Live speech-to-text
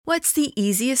What's the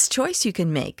easiest choice you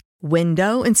can make?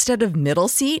 Window instead of middle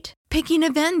seat? Picking a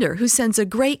vendor who sends a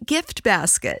great gift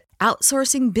basket?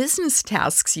 Outsourcing business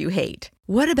tasks you hate?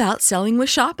 What about selling with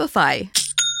Shopify?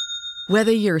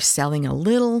 Whether you're selling a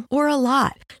little or a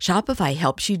lot, Shopify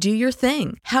helps you do your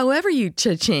thing, however you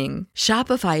cha-ching.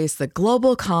 Shopify is the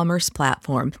global commerce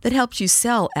platform that helps you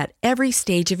sell at every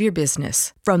stage of your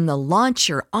business. From the launch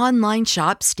your online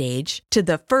shop stage to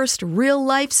the first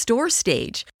real-life store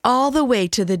stage, all the way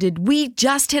to the did we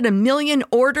just hit a million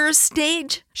orders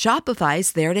stage.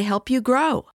 Shopify's there to help you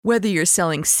grow. Whether you're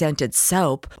selling scented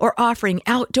soap or offering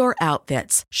outdoor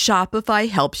outfits, Shopify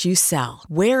helps you sell.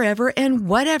 Wherever and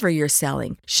whatever you're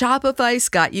selling, Shopify's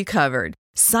got you covered.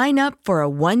 Sign up for a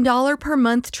 $1 per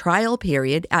month trial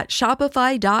period at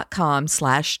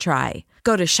shopify.com/try.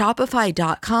 Go to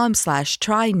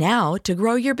shopify.com/try now to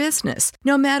grow your business,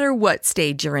 no matter what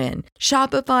stage you're in.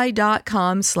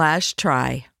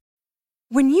 Shopify.com/try.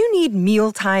 When you need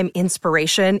mealtime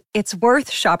inspiration, it's worth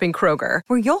shopping Kroger,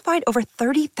 where you'll find over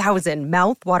 30,000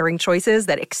 mouth-watering choices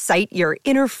that excite your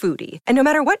inner foodie. And no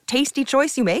matter what tasty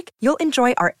choice you make, you'll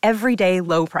enjoy our everyday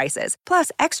low prices,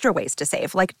 plus extra ways to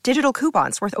save, like digital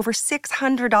coupons worth over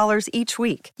 $600 each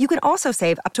week. You can also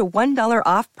save up to $1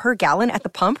 off per gallon at the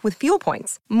pump with fuel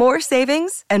points. More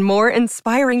savings and more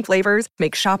inspiring flavors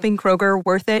make shopping Kroger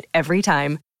worth it every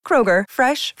time. Kroger,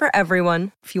 fresh for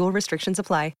everyone. Fuel restrictions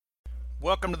apply.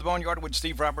 Welcome to the Boneyard with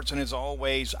Steve Robertson. As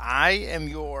always, I am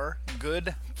your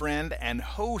good friend and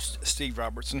host, Steve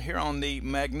Robertson, here on the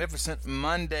magnificent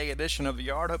Monday edition of The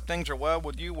Yard. Hope things are well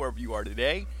with you wherever you are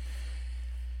today.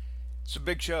 It's a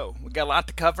big show. We got a lot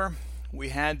to cover. We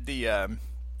had the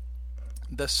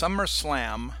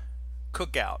SummerSlam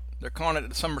cookout. They're calling it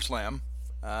the SummerSlam.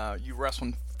 You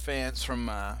wrestling fans from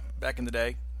back in the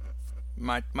day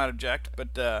might object,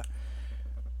 but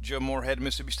Joe Moorhead,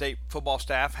 Mississippi State football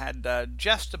staff, had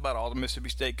just about all the Mississippi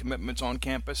State commitments on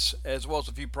campus, as well as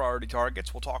a few priority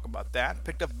targets. We'll talk about that.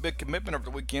 Picked up a big commitment over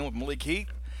the weekend with Malik Heath.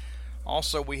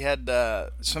 Also, we had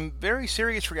some very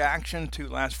serious reaction to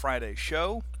last Friday's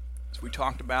show, as we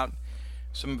talked about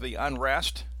some of the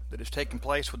unrest that has taken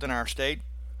place within our state.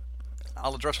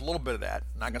 I'll address a little bit of that.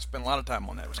 I'm not going to spend a lot of time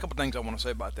on that. There's a couple things I want to say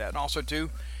about that. And also,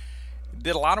 too,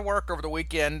 did a lot of work over the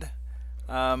weekend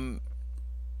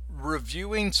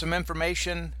reviewing some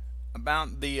information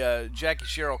about the Jackie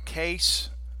Sherrill case.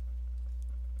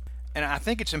 And I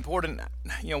think it's important,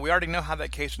 we already know how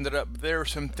that case ended up. There are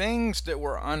some things that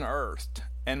were unearthed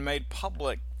and made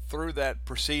public through that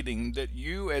proceeding that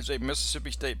you as a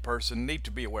Mississippi State person need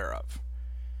to be aware of.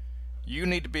 You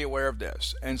need to be aware of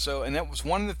this. And that was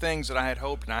one of the things that I had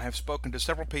hoped, and I have spoken to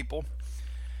several people.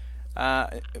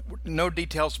 No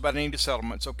details about any of the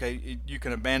settlements. Okay, you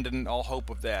can abandon all hope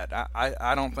of that.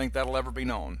 I don't think that'll ever be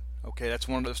known. Okay, that's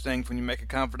one of those things when you make a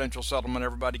confidential settlement,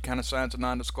 everybody kind of signs a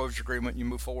non-disclosure agreement and you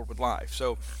move forward with life.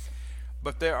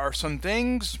 But there are some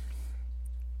things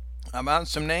about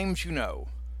some names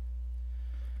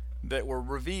that were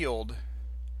revealed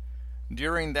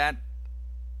during that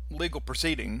legal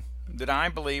proceeding that I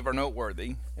believe are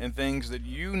noteworthy and things that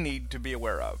you need to be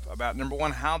aware of. About, number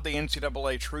one, how the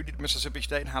NCAA treated Mississippi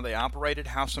State, how they operated,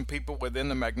 how some people within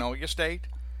the Magnolia State,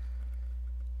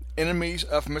 enemies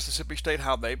of Mississippi State,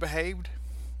 how they behaved,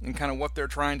 and kind of what they're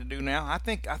trying to do now. I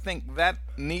think that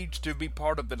needs to be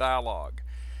part of the dialogue.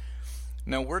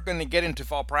 Now, we're going to get into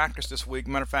fall practice this week.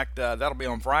 Matter of fact, that'll be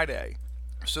on Friday.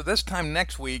 So this time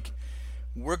next week,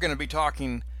 we're going to be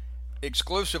talking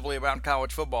exclusively about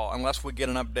college football unless we get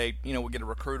an update, we get a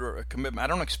recruiter, a commitment. I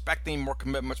don't expect any more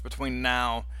commitments between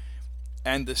now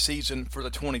and the season for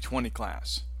the 2020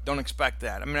 class. Don't expect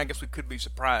that. I guess we could be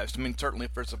surprised. Certainly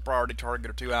if there's a priority target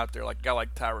or two out there, like a guy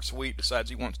like Tyra Sweet decides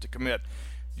he wants to commit,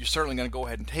 you're certainly going to go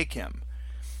ahead and take him.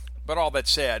 But all that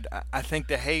said, I think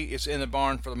the hay is in the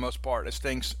barn for the most part as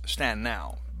things stand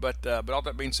now. But all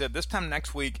that being said, this time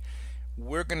next week,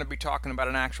 we're going to be talking about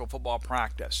an actual football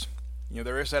practice.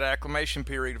 There is that acclimation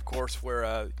period, of course,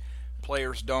 where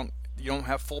players you don't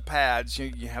have full pads.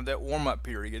 You have that warm-up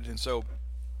period, and so.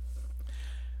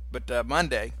 But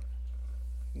Monday,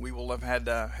 we will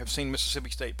have seen Mississippi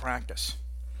State practice.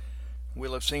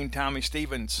 We'll have seen Tommy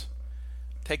Stevens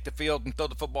take the field and throw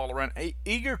the football around.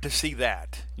 Eager to see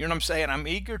that. You know what I'm saying? I'm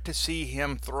eager to see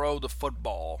him throw the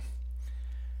football,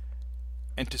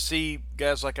 and to see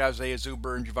guys like Isaiah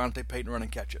Zuber and Javante Payton run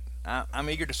and catch it. I'm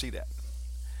eager to see that.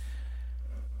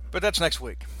 But that's next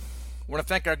week. We want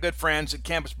to thank our good friends at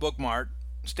Campus Book Mart,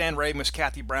 Stan Ray, Miss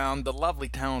Kathy Brown, the lovely,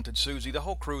 talented Susie, the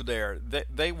whole crew there.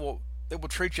 They will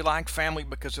treat you like family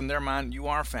because in their mind you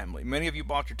are family. Many of you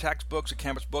bought your textbooks at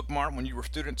Campus Book Mart when you were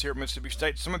students here at Mississippi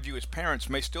State. Some of you as parents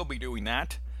may still be doing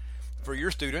that for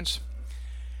your students.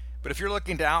 But if you're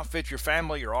looking to outfit your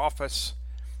family, your office,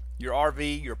 your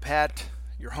RV, your pet,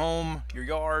 your home, your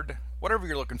yard, whatever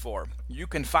you're looking for, you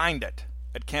can find it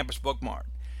at Campus Bookmart.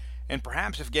 And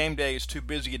perhaps if game day is too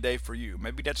busy a day for you,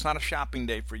 maybe that's not a shopping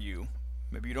day for you,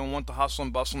 maybe you don't want the hustle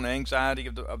and bustle and anxiety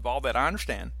of all that. I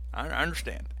understand.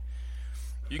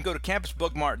 You can go to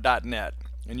campusbookmart.net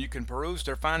and you can peruse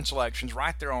their fine selections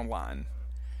right there online.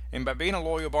 And by being a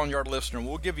loyal Boneyard listener,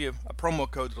 we'll give you a promo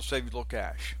code that'll save you a little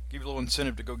cash, give you a little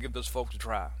incentive to go give those folks a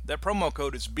try. That promo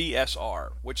code is BSR,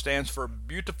 which stands for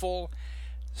Beautiful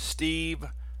Steve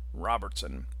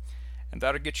Robertson. And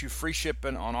that'll get you free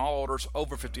shipping on all orders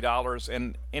over $50,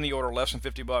 and any order less than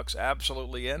 $50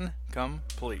 absolutely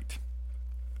incomplete.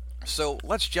 So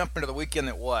let's jump into the weekend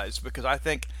that was, because I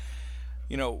think,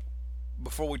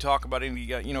 before we talk about any,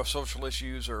 social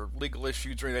issues or legal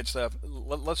issues or any of that stuff,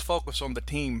 let's focus on the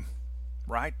team,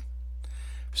 right?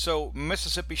 So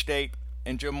Mississippi State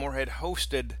and Joe Moorhead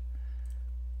hosted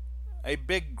a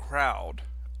big crowd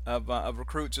of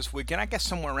recruits this weekend. I guess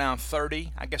somewhere around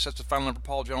 30. I guess that's the final number.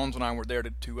 Paul Jones and I were there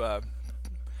to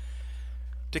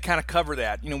kind of cover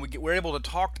that. We're able to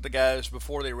talk to the guys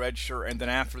before they register, and then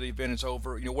after the event is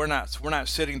over. We're not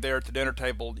sitting there at the dinner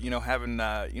table, having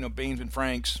beans and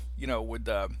franks, with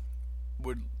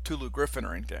Tulu Griffin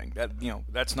or anything.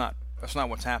 That's not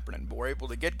what's happening. But we're able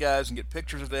to get guys and get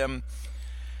pictures of them.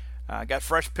 Got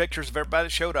fresh pictures of everybody that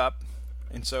showed up.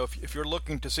 And so if you're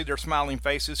looking to see their smiling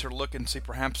faces, or looking to see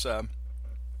perhaps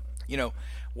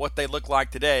what they look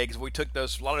like today, because we took a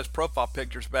lot of those profile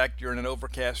pictures back during an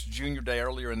overcast junior day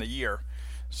earlier in the year.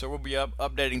 So we'll be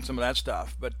updating some of that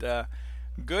stuff. But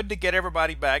good to get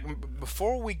everybody back.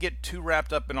 Before we get too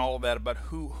wrapped up in all of that about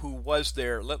who was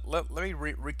there, let me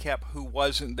recap who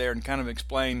wasn't there and kind of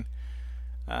explain,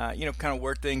 kind of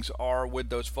where things are with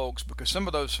those folks, because some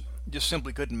of those just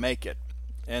simply couldn't make it.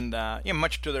 And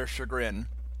much to their chagrin.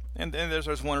 And then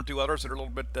there's one or two others that are a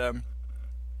little bit,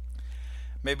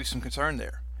 maybe some concern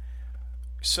there.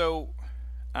 So,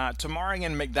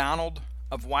 Tamarian McDonald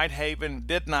of Whitehaven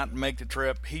did not make the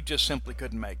trip. He just simply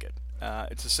couldn't make it.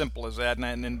 It's as simple as that.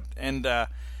 And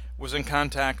was in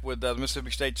contact with the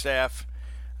Mississippi State staff,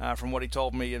 from what he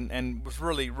told me, and was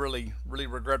really, really, really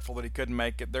regretful that he couldn't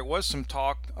make it. There was some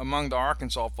talk among the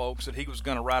Arkansas folks that he was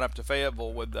going to ride up to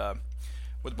Fayetteville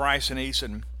with Bryson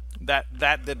Eason.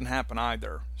 That didn't happen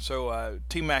either. So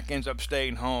T-Mac ends up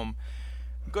staying home.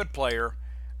 Good player.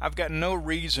 I've got no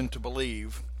reason to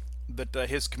believe that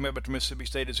his commitment to Mississippi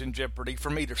State is in jeopardy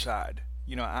from either side.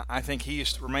 I think he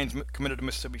remains committed to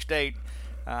Mississippi State.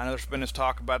 I know there's been this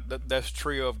talk about this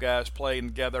trio of guys playing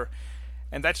together.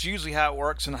 And that's usually how it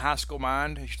works in the high school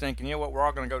mind. You're thinking, we're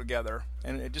all going to go together.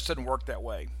 And it just doesn't work that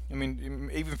way. I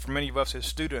mean, even for many of us as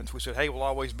students, we said, hey, we'll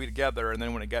always be together. And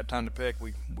then when it got time to pick,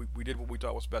 we did what we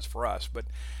thought was best for us. But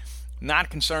not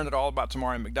concerned at all about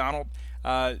Tamarian McDonald.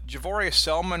 Javorius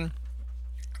Selman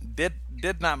did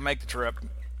not make the trip.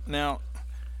 Now,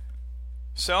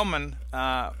 Selman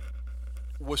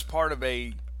was part of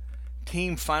a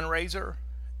team fundraiser.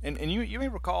 And you may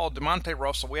recall DeMonte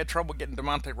Russell. We had trouble getting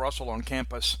DeMonte Russell on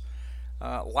campus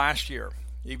last year,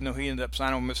 even though he ended up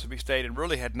signing with Mississippi State and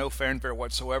really had no fanfare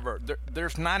whatsoever.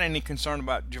 There's not any concern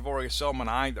about Javorius Selman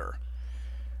either.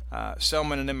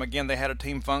 Selman and them, again, they had a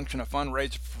team function, a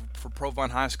fundraiser for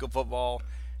Provine High School football.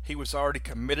 He was already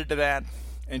committed to that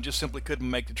and just simply couldn't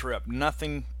make the trip.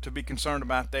 Nothing to be concerned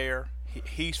about there.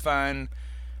 He's fine.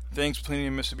 Things between him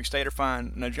and Mississippi State are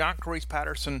fine. Now, John Carice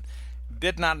Patterson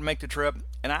did not make the trip,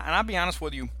 and I'll be honest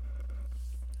with you,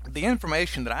 the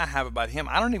information that I have about him,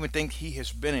 I don't even think he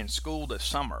has been in school this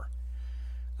summer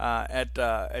at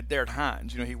there at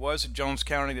Hines. He was at Jones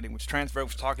County, that he was transferred.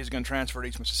 Was talking he's going to transfer to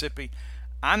East Mississippi.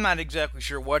 I'm not exactly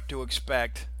sure what to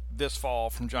expect this fall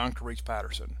from John Carice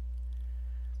Patterson.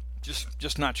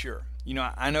 Just not sure.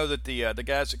 I know that the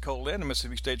guys at Cole Lynn and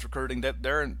Mississippi State's recruiting, that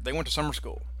they went to summer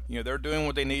school. They're doing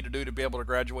what they need to do to be able to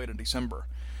graduate in December.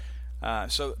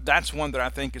 So that's one that I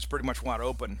think is pretty much wide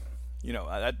open.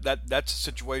 That's a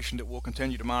situation that we'll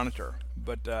continue to monitor.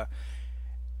 But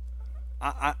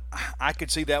I could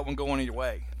see that one going either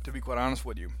way, to be quite honest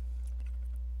with you.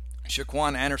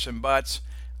 Shaquan Anderson Butts,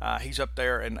 he's up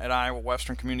there at Iowa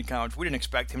Western Community College. We didn't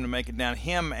expect him to make it down.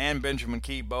 Him and Benjamin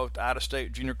Key, both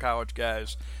out-of-state junior college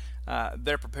guys,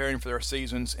 they're preparing for their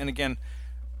seasons. And again,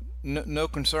 no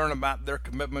concern about their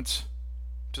commitments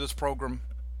to this program.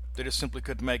 They just simply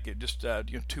couldn't make it. Just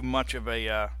too much of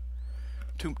a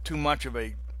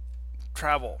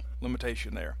travel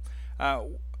limitation there.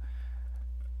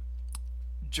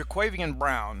 Jaquavian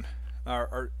Brown,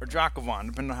 or Jacquavon,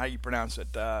 depending on how you pronounce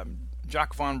it.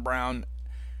 Jacquavon Brown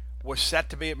was set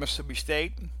to be at Mississippi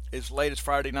State as late as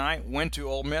Friday night, went to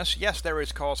Ole Miss. Yes, there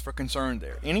is cause for concern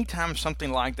there. Anytime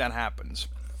something like that happens,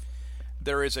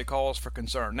 there is a cause for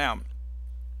concern. Now,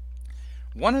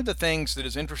 one of the things that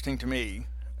is interesting to me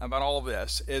about all of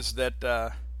this is that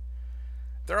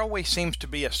there always seems to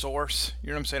be a source. You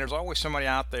know what I'm saying? There's always somebody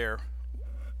out there.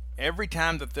 Every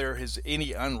time that there is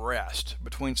any unrest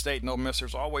between State and Ole Miss,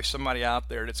 there's always somebody out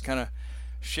there that's kind of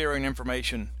sharing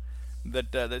information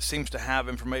that seems to have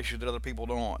information that other people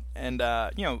don't. And,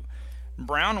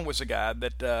 Brown was a guy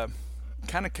that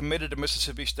kind of committed to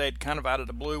Mississippi State kind of out of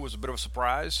the blue, was a bit of a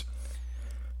surprise.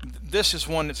 This is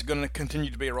one that's going to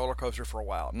continue to be a roller coaster for a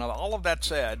while. Now, all of that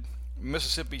said,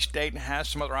 Mississippi State has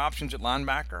some other options at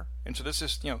linebacker. And so this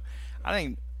is, I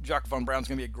think Jacques Von Brown's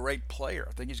going to be a great player.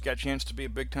 I think he's got a chance to be a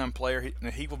big-time player.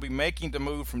 He will be making the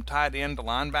move from tight end to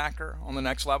linebacker on the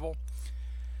next level.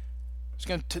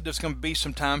 There's going to be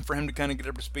some time for him to kind of get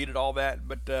up to speed at all that.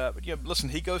 But listen,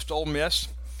 he goes to Ole Miss.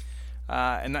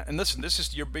 And listen, this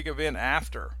is your big event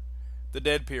after the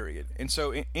dead period. And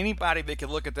so anybody that could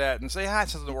look at that and say,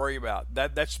 it's something to worry about,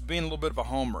 that's being a little bit of a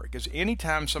homer. Because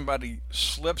anytime somebody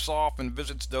slips off and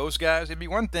visits those guys, it'd be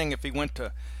one thing if he went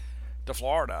to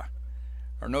Florida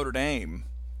or Notre Dame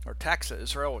or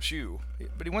Texas or LSU.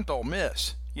 But he went to Ole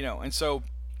Miss, And so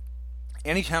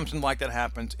anytime something like that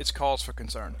happens, it's cause for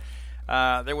concern.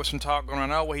 There was some talk going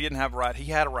on, he didn't have a ride.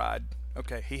 He had a ride.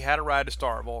 Okay, he had a ride to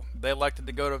Starkville. They elected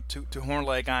to go to Horn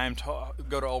Lake.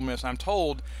 Go to Ole Miss. I'm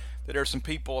told that there are some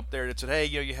people up there that said, hey,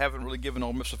 you haven't really given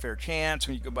Ole Miss a fair chance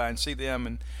when you go by and see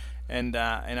them. And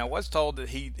I was told that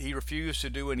he refused to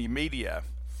do any media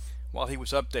while he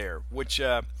was up there, which,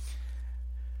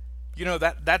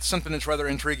 that's something that's rather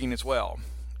intriguing as well.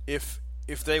 If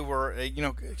they were,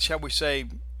 shall we say,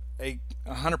 a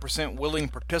 100% willing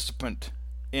participant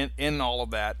in all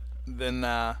of that, then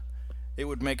it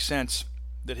would make sense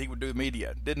that he would do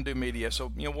media. Didn't do media,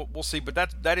 so we'll see. But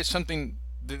that is something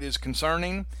that is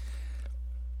concerning.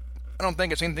 I don't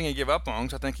think it's anything you give up on,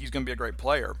 because I think he's going to be a great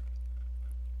player.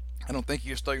 I don't think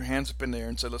you just throw your hands up in there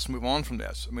and say, let's move on from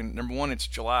this. I mean, number one, it's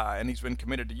July, and he's been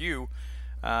committed to you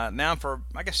now for,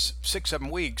 I guess, 6-7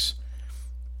 weeks.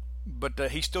 But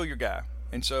he's still your guy.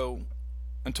 And so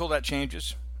until that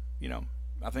changes,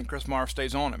 I think Chris Mara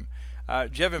stays on him.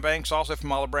 Jevin Banks, also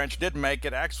from Olive Branch, did make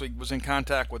it. Actually was in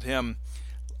contact with him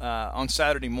on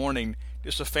Saturday morning.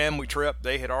 Just a family trip.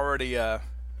 They had already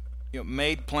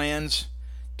made plans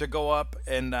to go up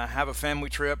and have a family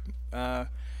trip.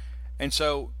 And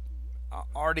so I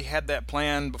already had that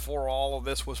plan before all of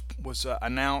this was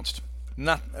announced.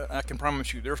 I can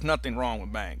promise you there's nothing wrong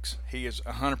with Banks. He is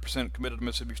 100% committed to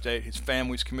Mississippi State. His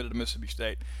family's committed to Mississippi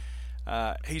State.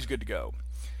 He's good to go.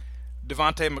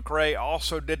 Devontae McCray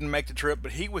also didn't make the trip,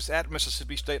 but he was at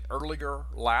Mississippi State earlier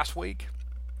last week.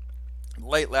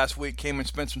 Late last week, came and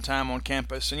spent some time on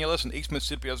campus. And listen, East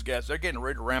Mississippi, those guys, they're getting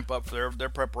ready to ramp up for their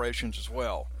preparations as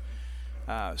well.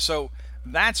 So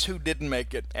that's who didn't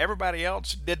make it. Everybody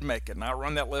else did make it. And I'll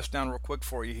run that list down real quick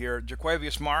for you here.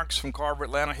 Jaquavius Marks from Carver,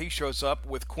 Atlanta, he shows up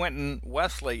with Quentin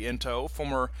Wesley in tow,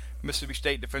 former Mississippi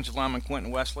State defensive lineman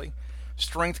Quentin Wesley,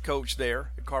 strength coach there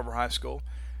at Carver High School.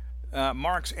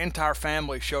 Mark's entire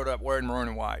family showed up wearing maroon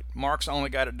and white. Mark's the only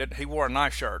guy that did. He wore a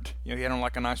nice shirt. He had on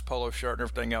like a nice polo shirt and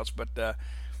everything else. But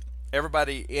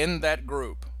everybody in that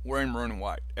group wearing maroon and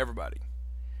white. Everybody.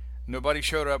 Nobody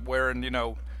showed up wearing,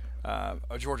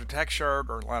 a Georgia Tech shirt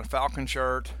or Atlanta Falcon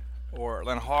shirt or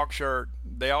Atlanta Hawk shirt.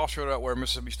 They all showed up wearing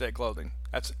Mississippi State clothing.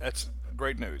 That's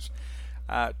great news.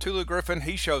 Tulu Griffin,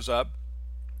 he shows up.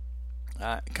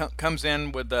 Comes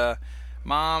in with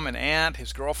mom and aunt,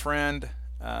 his girlfriend,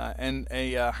 and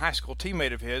a high school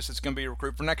teammate of his that's going to be a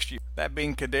recruit for next year. That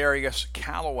being Kadarius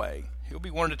Callaway. He'll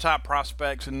be one of the top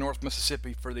prospects in North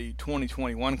Mississippi for the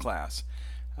 2021 class.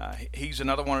 He's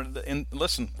another one. And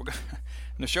listen,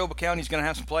 Neshoba County's going to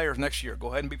have some players next year. Go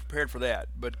ahead and be prepared for that.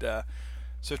 But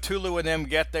so Tulu and them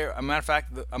get there. As a matter of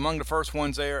fact, among the first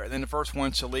ones there, and then the first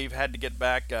ones to leave had to get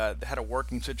back. They had a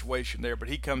working situation there, but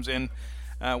he comes in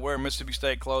wearing Mississippi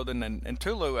State clothing, and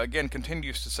Tulu again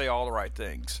continues to say all the right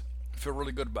things. Feel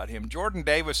really good about him. Jordan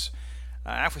Davis,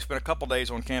 after we spent a couple days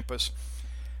on campus,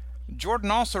 Jordan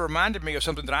also reminded me of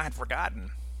something that I had forgotten.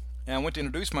 And I went to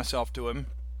introduce myself to him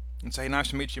and say, hey, nice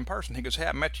to meet you in person. He goes, hey,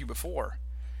 I met you before.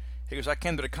 He goes, I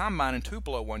came to the combine in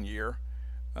Tupelo one year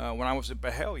when I was at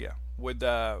Byhalia with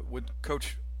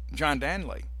Coach John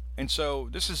Danley. And so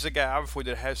this is a guy, obviously,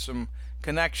 that has some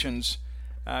connections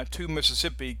to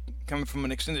Mississippi coming from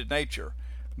an extended nature.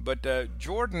 But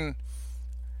Jordan,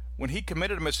 when he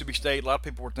committed to Mississippi State, a lot of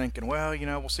people were thinking, well,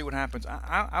 we'll see what happens.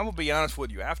 I will be honest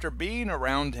with you. After being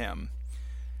around him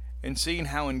and seeing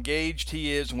how engaged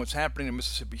he is in what's happening at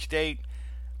Mississippi State,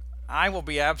 I will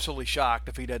be absolutely shocked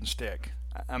if he doesn't stick.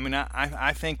 I mean,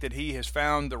 I think that he has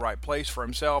found the right place for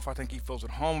himself. I think he feels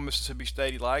at home at Mississippi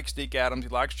State. He likes Deke Adams. He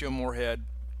likes Joe Moorhead.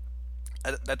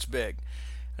 That's big.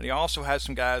 And he also has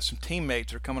some guys, some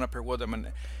teammates that are coming up here with him.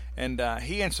 And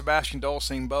he and Sebastian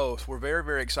Dolcine both were very,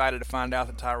 very excited to find out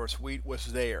that Tyrus Wheat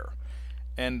was there.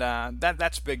 And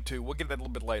that's big, too. We'll get that a little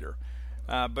bit later.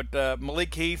 But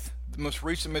Malik Heath, the most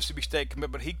recent Mississippi State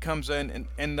commitment, he comes in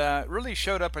and really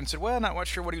showed up and said, well, not quite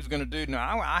sure what he was going to do.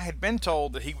 Now, I had been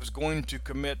told that he was going to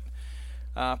commit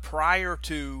prior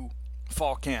to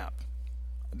fall camp.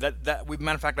 Matter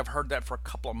of fact, I've heard that for a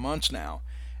couple of months now.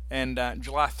 And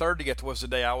July 30th was the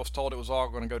day I was told it was all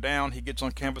going to go down. He gets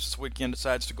on campus this weekend,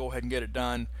 decides to go ahead and get it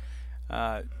done.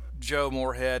 Joe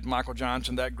Moorhead, Michael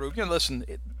Johnson, that group. Listen,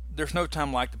 there's no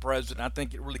time like the present. I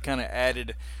think it really kind of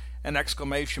added an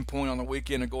exclamation point on the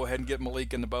weekend to go ahead and get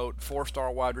Malik in the boat.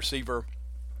 4-star wide receiver.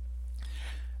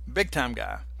 Big-time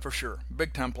guy, for sure.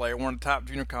 Big-time player. One of the top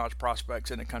junior college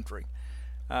prospects in the country.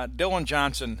 Dylan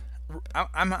Johnson.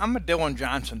 I'm a Dylan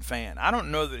Johnson fan. I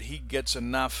don't know that he gets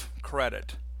enough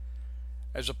credit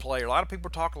as a player. A lot of people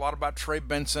talk a lot about Trey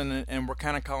Benson, and we're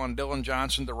kind of calling Dylan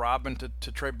Johnson the Robin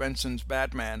to Trey Benson's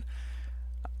Batman.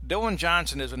 Dylan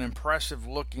Johnson is an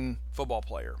impressive-looking football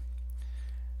player.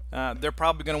 They're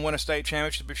probably going to win a state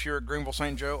championship this year at Greenville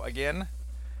St. Joe again.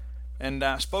 And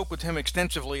I spoke with him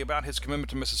extensively about his commitment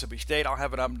to Mississippi State. I'll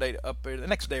have an update up the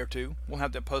next day or two. We'll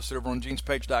have that posted over on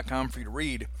genespage.com for you to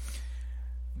read.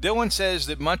 Dylan says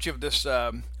that much of this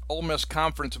Ole Miss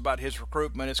conference about his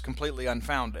recruitment is completely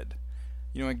unfounded.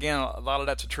 Again, a lot of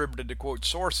that's attributed to, quote,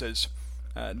 sources.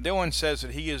 Dylan says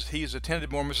that he has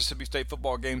attended more Mississippi State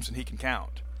football games than he can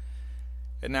count.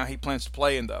 And now he plans to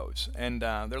play in those. And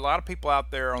there are a lot of people out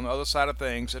there on the other side of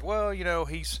things that, well,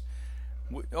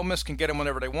 Ole Miss can get him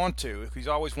whenever they want to. If he's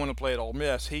always wanted to play at Ole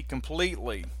Miss, he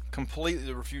completely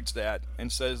refutes that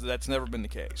and says that's never been the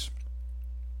case.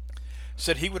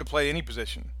 Said he would have played any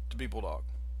position to be Bulldog.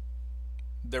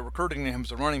 They're recruiting him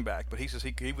as a running back, but he says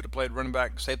he would have played running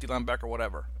back, safety, linebacker,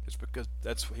 whatever. It's because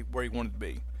that's where he wanted to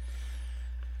be.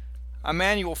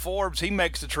 Emmanuel Forbes, he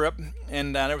makes the trip,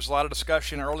 and there was a lot of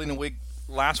discussion early in the week,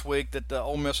 last week, that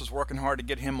Ole Miss was working hard to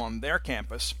get him on their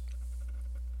campus.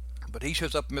 But he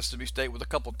shows up at Mississippi State with a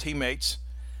couple of teammates,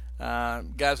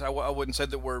 guys I wouldn't say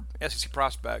that were SEC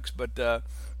prospects, but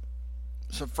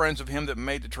some friends of him that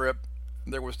made the trip.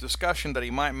 There was discussion that he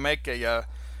might make a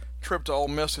trip to Ole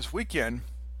Miss this weekend,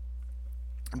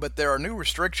 but there are new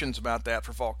restrictions about that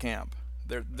for fall camp.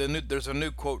 There's a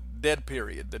new, quote, dead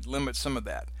period that limits some of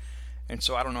that. And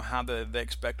so I don't know how they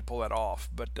expect to pull that off.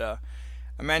 But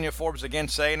Emmanuel Forbes, again,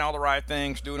 saying all the right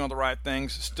things, doing all the right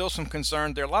things. Still some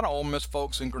concern. There are a lot of Ole Miss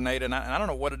folks in Grenada, and I don't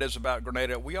know what it is about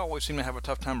Grenada. We always seem to have a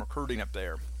tough time recruiting up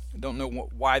there. I don't know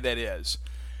why that is.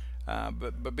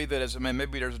 But be that as it may,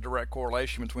 maybe there's a direct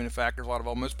correlation between the factors. A lot of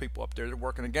Ole Miss people up there that are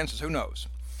working against us. Who knows?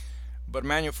 But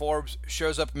Emmanuel Forbes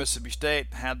shows up at Mississippi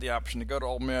State, had the option to go to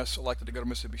Ole Miss, elected to go to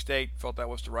Mississippi State, felt that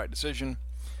was the right decision,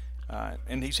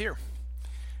 and he's here.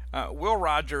 Will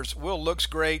Rogers. Will looks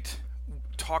great,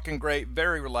 talking great,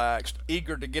 very relaxed,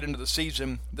 eager to get into the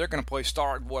season. They're going to play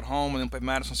Starkville at home and then play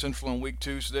Madison Central in week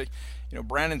 2. So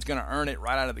Brandon's going to earn it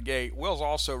right out of the gate. Will's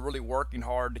also really working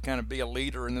hard to kind of be a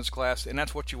leader in this class, and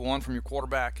that's what you want from your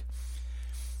quarterback.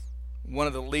 One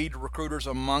of the lead recruiters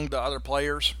among the other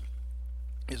players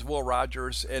is Will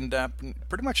Rogers, and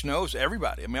pretty much knows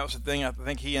everybody. I mean, that was the thing. I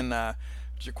think he and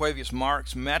Jaquavius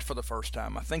Marks met for the first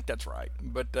time. I think that's right.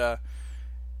 But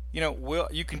Will,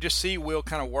 you can just see Will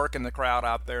kind of working the crowd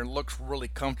out there and looks really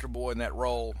comfortable in that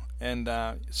role. And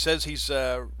says he's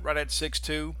right at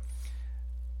 6'2".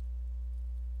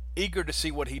 Eager to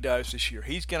see what he does this year.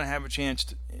 He's going to have a chance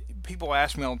to. People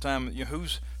ask me all the time,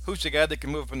 who's the guy that can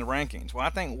move up in the rankings? Well, I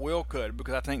think Will could,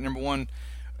 because I think, number one,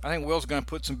 I think Will's going to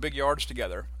put some big yards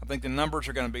together. I think the numbers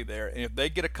are going to be there. And if they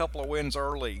get a couple of wins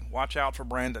early, watch out for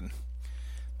Brandon.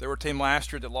 They were a team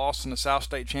last year that lost in the South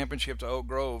State Championship to Oak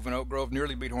Grove, and Oak Grove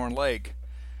nearly beat Horn Lake.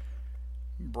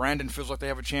 Brandon feels like they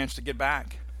have a chance to get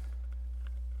back.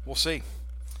 We'll see.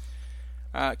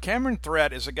 Cameron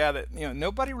Threat is a guy that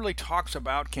nobody really talks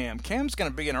about. Cam's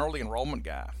going to be an early enrollment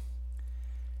guy,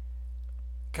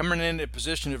 coming in a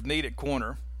position of need at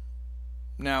corner.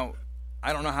 Now,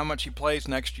 I don't know how much he plays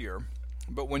next year,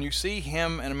 but when you see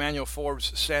him and Emmanuel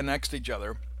Forbes stand next to each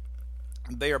other,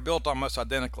 they are built almost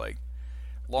identically.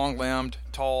 Long-limbed,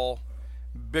 tall,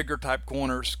 bigger type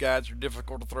corners. Guys are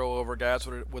difficult to throw over. Guys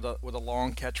with a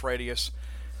long catch radius.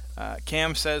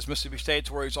 Cam says Mississippi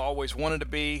State's where he's always wanted to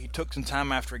be. He took some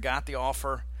time after he got the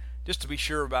offer just to be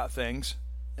sure about things.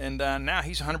 and now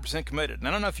he's 100% committed. And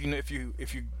I don't know if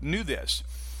you knew this,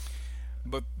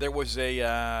 but there was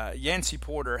a Yancey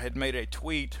Porter had made a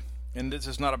tweet, and this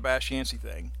is not a bash Yancey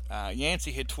thing.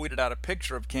 Yancey had tweeted out a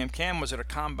picture of Cam. Cam was at a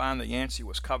combine that Yancey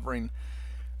was covering.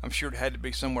 I'm sure it had to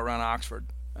be somewhere around Oxford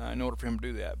in order for him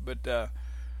to do that.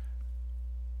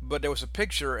 But there was a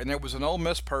picture, and there was an Ole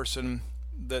Miss person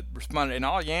that responded, and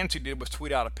all Yancey did was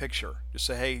tweet out a picture, just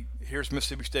say, "Hey, here's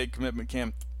Mississippi State commitment,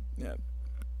 Cam." Yeah.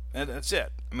 And that's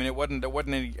it. I mean, there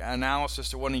wasn't any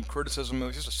analysis, there wasn't any criticism. It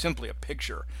was just simply a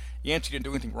picture. Yancey didn't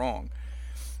do anything wrong,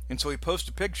 and so he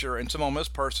posted a picture, and some Ole Miss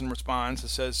person responds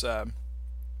and says, "And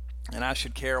I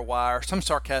should care why," or some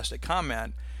sarcastic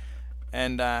comment,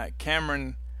 and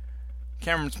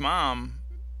Cameron's mom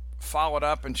followed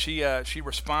up, and she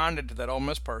responded to that Ole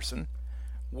Miss person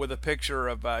with a picture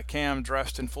of Cam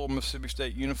dressed in full Mississippi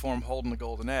State uniform holding the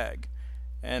golden egg.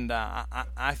 And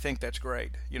I think that's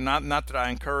great. Not that I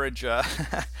encourage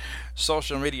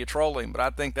social media trolling, but I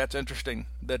think that's interesting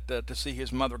that to see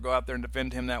his mother go out there and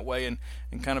defend him that way and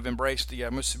kind of embrace the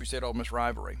Mississippi State-Ole Miss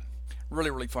rivalry. Really,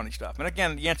 really funny stuff. And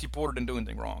again, Yancey Porter didn't do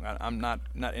anything wrong. I'm not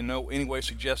in any way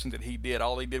suggesting that he did.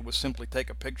 All he did was simply take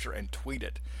a picture and tweet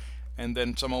it. And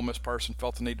then some Ole Miss person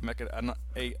felt the need to make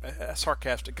a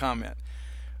sarcastic comment,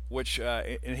 which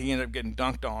and he ended up getting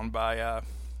dunked on by a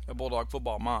Bulldog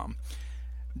football mom.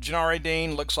 Janari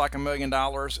Dean looks like $1 million.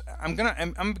 I'm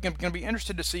gonna be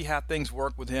interested to see how things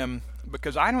work with him,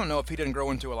 because I don't know if he didn't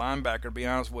grow into a linebacker, to be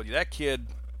honest with you. That kid,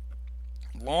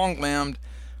 long-limbed,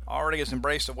 already has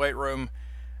embraced the weight room.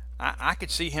 I could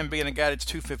see him being a guy that's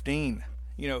 215,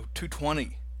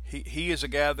 220. He is a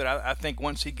guy that I think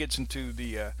once he gets into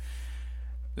the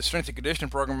strength and conditioning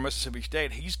program at Mississippi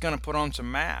State, he's going to put on some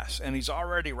mass, and he's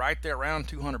already right there around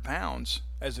 200 pounds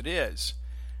as it is.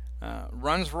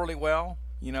 Runs really well,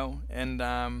 and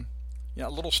a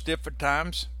little stiff at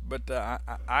times, but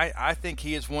I think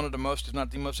he is one of the most, if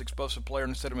not the most explosive player in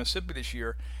the state of Mississippi this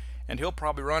year, and he'll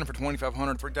probably run for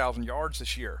 2,500, 3,000 yards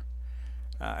this year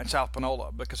at South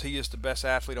Panola, because he is the best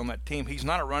athlete on that team. He's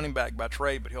not a running back by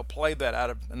trade, but he'll play that out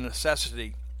of a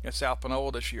necessity at South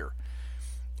Panola this year.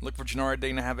 Look for Janari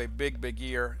Dean to have a big, big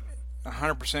year.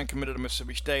 100% committed to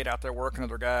Mississippi State, out there working with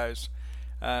their guys.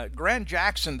 Grant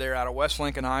Jackson there out of West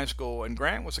Lincoln High School, and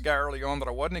Grant was a guy early on that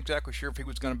I wasn't exactly sure if he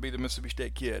was going to be the Mississippi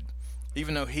State kid.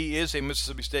 Even though he is a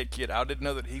Mississippi State kid, I didn't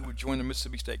know that he would join the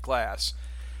Mississippi State class.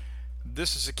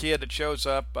 This is a kid that shows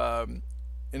up in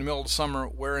the middle of the summer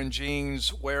wearing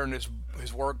jeans, wearing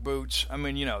his work boots. I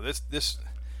mean, this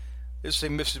is a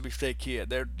Mississippi State kid.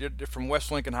 They're from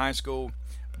West Lincoln High School.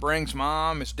 Brings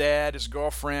mom, his dad, his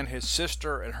girlfriend, his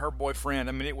sister, and her boyfriend.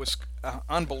 I mean, it was an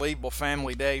unbelievable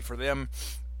family day for them.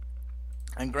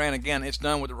 And Grant, again, it's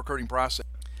done with the recruiting process.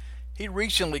 He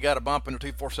recently got a bump in the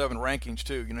 247 rankings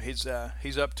too.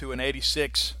 He's up to an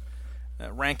 86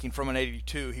 ranking from an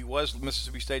 82. He was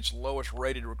Mississippi State's lowest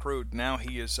rated recruit. Now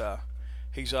he's up.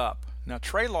 Now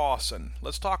Trey Lawson.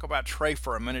 Let's talk about Trey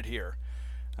for a minute here.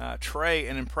 Trey,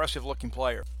 an impressive looking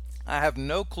player. I have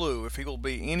no clue if he will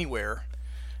be anywhere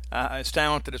as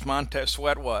talented as Montez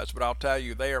Sweat was, but I'll tell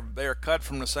you, they are cut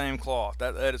from the same cloth.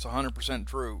 That is 100%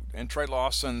 true. And Trey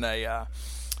Lawson, a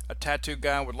tattooed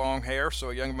guy with long hair, so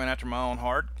a young man after my own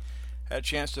heart, had a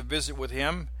chance to visit with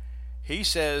him. He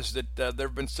says that there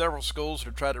have been several schools that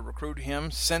have tried to recruit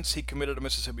him since he committed to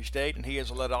Mississippi State, and he has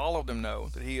let all of them know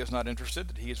that he is not interested,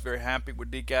 that he is very happy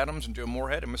with Deke Adams and Joe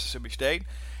Moorhead at Mississippi State,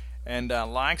 and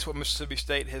likes what Mississippi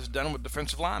State has done with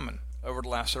defensive linemen over the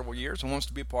last several years and wants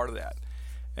to be a part of that.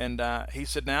 And he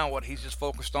said now what he's just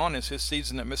focused on is his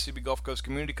season at Mississippi Gulf Coast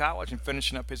Community College and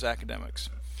finishing up his academics.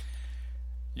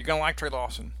 You're going to like Trey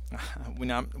Lawson.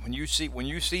 When you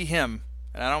see him,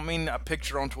 and I don't mean a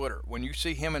picture on Twitter, when you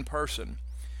see him in person,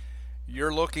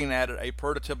 you're looking at a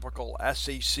prototypical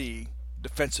SEC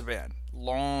defensive end.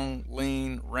 Long,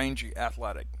 lean, rangy,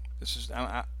 athletic.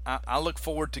 I look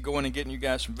forward to going and getting you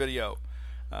guys some video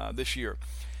this year.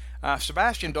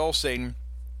 Sebastian Dolcine,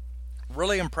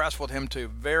 really impressed with him too.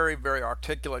 Very, very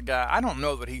articulate guy. I don't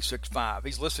know that he's 6'5".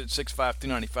 He's listed 6'5",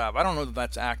 295. I don't know that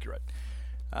that's accurate.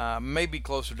 Maybe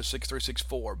closer to 6'3",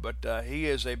 6'4", but he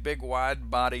is a big,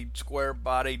 wide-bodied,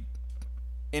 square-bodied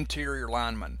interior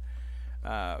lineman.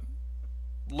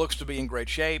 Looks to be in great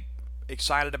shape.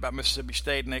 Excited about Mississippi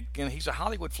State, and again, he's a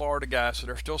Hollywood, Florida guy, so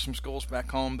there's still some schools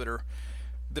back home that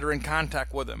are in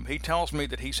contact with him. He tells me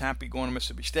that he's happy going to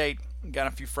Mississippi State. Got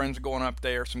a few friends going up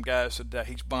there, some guys that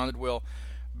he's bonded well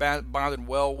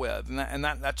with, and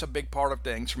that's a big part of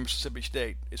things for Mississippi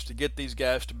State, is to get these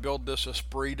guys to build this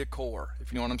esprit de corps,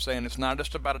 if you know what I'm saying. It's not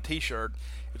just about a T-shirt,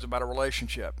 it's about a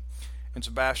relationship, and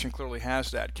Sebastian clearly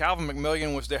has that. Calvin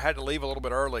McMillian was there, had to leave a little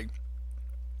bit early.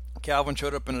 Calvin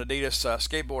showed up in an Adidas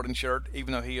skateboarding shirt,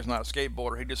 even though he is not a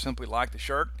skateboarder. He just simply liked the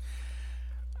shirt.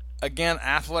 Again,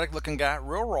 athletic-looking guy,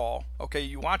 real raw. Okay,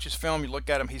 you watch his film, you look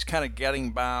at him, he's kind of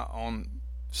getting by on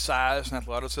size and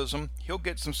athleticism. He'll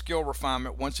get some skill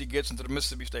refinement once he gets into the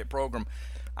Mississippi State program.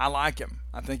 I like him.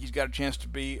 I think he's got a chance to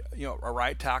be, a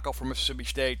right tackle for Mississippi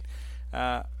State.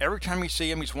 Every time you see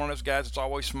him, he's one of those guys that's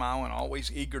always smiling,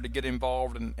 always eager to get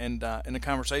involved and in a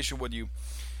conversation with you.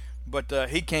 But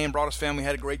he came, brought his family,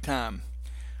 had a great time.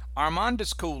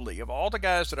 Armandus Cooley, of all the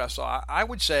guys that I saw, I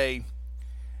would say,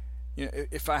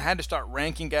 if I had to start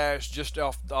ranking guys just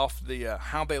off the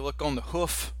how they look on the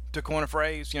hoof, to coin a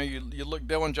phrase, you look,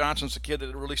 Dylan Johnson's the kid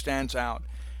that really stands out.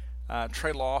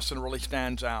 Trey Lawson really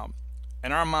stands out.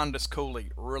 And Armandus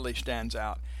Cooley really stands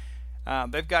out.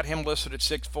 They've got him listed at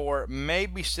 6'4",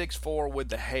 maybe 6'4" with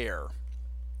the hair.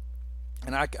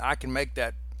 And I can make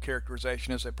that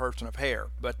characterization as a person of hair.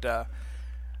 But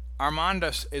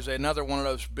Armandus is another one of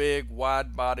those big,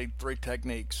 wide-bodied three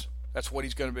techniques. That's what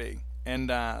he's going to be. And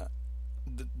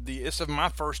this is my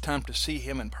first time to see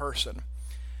him in person.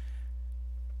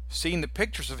 Seeing the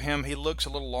pictures of him, he looks a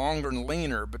little longer and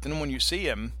leaner. But then when you see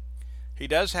him, he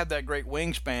does have that great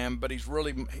wingspan, but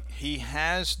he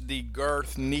has the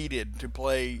girth needed to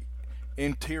play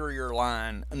interior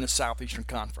line in the Southeastern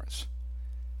Conference.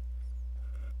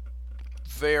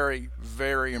 Very,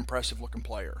 very impressive looking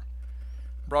player.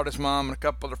 Brought his mom and a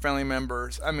couple other family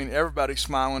members. I mean, everybody's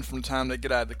smiling from the time they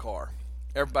get out of the car.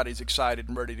 Everybody's excited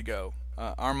and ready to go.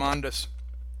 Armandus,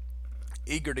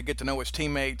 eager to get to know his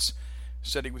teammates,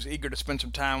 said he was eager to spend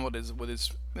some time with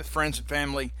his friends and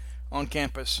family on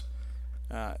campus.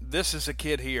 This is a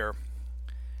kid here.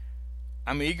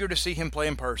 I'm eager to see him play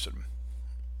in person.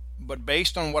 But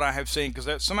based on what I have seen,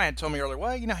 because somebody had told me earlier,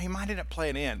 well, he might end up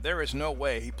playing end. There is no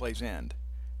way he plays end.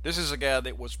 This is a guy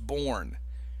that was born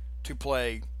to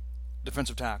play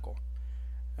defensive tackle.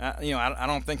 I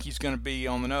don't think he's going to be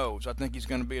on the nose. I think he's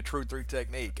going to be a true three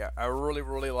technique. I really,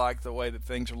 really like the way that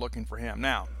things are looking for him.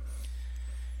 Now,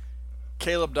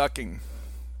 Caleb Ducking.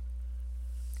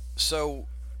 So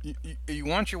you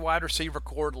want your wide receiver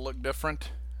core to look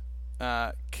different.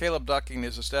 Caleb Ducking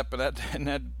is a step in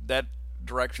that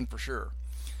direction for sure.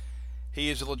 He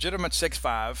is a legitimate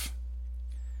 6'5".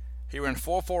 He ran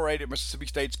 4.48 at Mississippi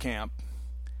State's camp.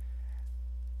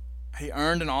 He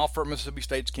earned an offer at Mississippi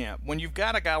State's camp. When you've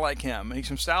got a guy like him, and he's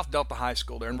from South Delta High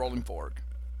School there in Rolling Fork,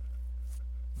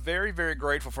 very, very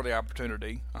grateful for the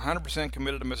opportunity, 100%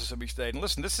 committed to Mississippi State. And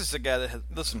listen, this is a guy that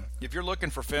if you're looking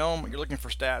for film, you're looking for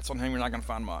stats on him, you're not going to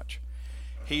find much.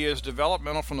 He is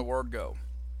developmental from the word go.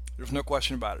 There's no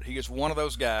question about it. He is one of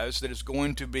those guys that is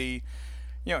going to be,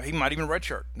 he might even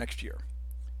redshirt next year.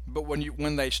 But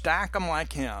when they stack him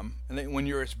like him, and when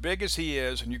you're as big as he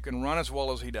is, and you can run as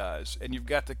well as he does, and you've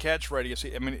got the catch radius,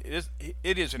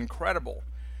 it is incredible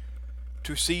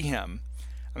to see him.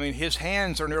 I mean, his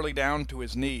hands are nearly down to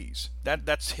his knees.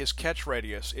 That's his catch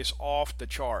radius is off the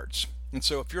charts. And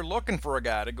so if you're looking for a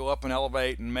guy to go up and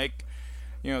elevate and make,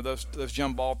 those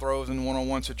jump ball throws in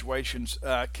one-on-one situations,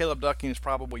 Caleb Ducking is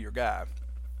probably your guy.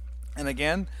 And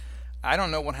again, I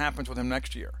don't know what happens with him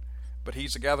next year, but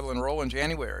he's a guy that will enroll in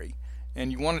January,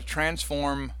 and you want to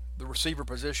transform the receiver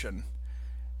position.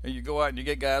 And you go out and you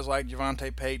get guys like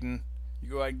Javonte Payton, you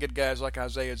go out and get guys like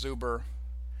Isaiah Zuber,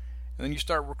 and then you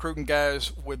start recruiting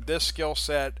guys with this skill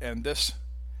set and this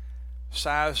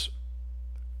size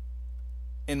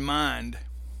in mind,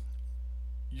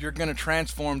 you're going to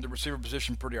transform the receiver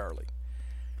position pretty early.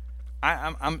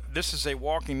 This is a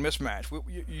walking mismatch.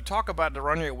 You talk about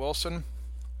De'Runnya Wilson,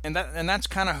 and that's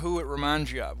kind of who it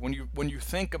reminds you of when you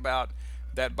think about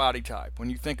that body type. When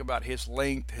you think about his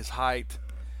length, his height,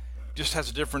 just has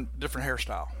a different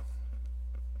hairstyle.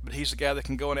 But he's a guy that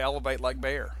can go and elevate like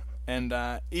Bear, and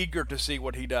eager to see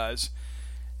what he does.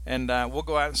 And we'll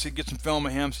go out and get some film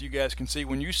of him so you guys can see.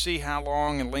 When you see how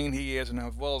long and lean he is and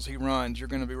how well as he runs, you're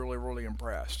going to be really, really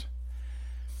impressed.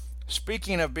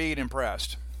 Speaking of being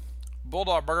impressed,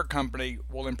 Bulldog Burger Company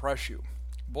will impress you.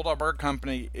 Bulldog Burger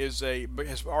Company has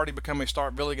already become a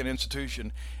Starkvillian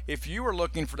institution. If you are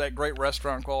looking for that great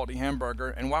restaurant quality hamburger,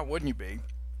 and why wouldn't you be,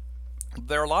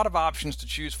 there are a lot of options to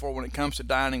choose for when it comes to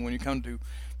dining when you come to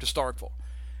Starkville.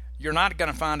 You're not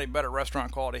going to find a better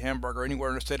restaurant quality hamburger anywhere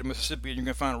in the state of Mississippi, and you're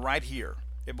going to find it right here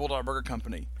at Bulldog Burger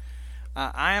Company.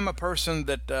 I am a person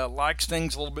that likes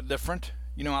things a little bit different.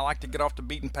 I like to get off the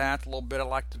beaten path a little bit. I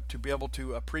like to be able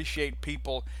to appreciate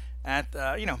people at,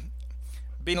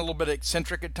 being a little bit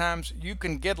eccentric at times. You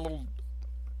can get a little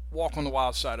walk on the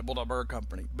wild side at Bulldog Burger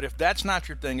Company. But if that's not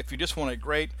your thing, if you just want a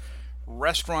great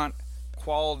restaurant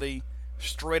quality,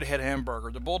 straight ahead hamburger,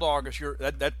 the Bulldog is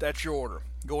that's your order.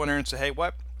 Go in there and say, hey,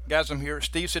 what? Guys, I'm here.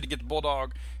 Steve said to get the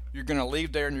Bulldog. You're going to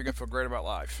leave there and you're going to feel great about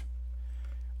life.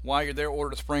 While you're there, order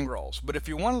the spring rolls. But if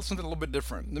you want something a little bit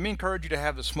different, let me encourage you to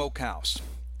have the Smokehouse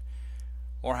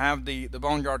or have the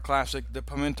Boneyard Classic, the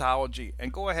Pimentology,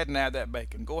 and go ahead and add that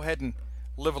bacon. Go ahead and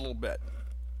live a little bit.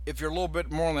 If you're a little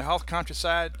bit more on the health conscious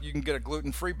side, you can get a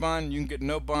gluten-free bun, you can get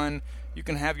no bun, you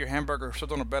can have your hamburger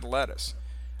sit on a bed of lettuce,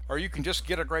 or you can just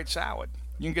get a great salad.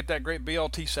 You can get that great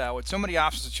BLT salad. So many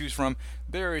options to choose from.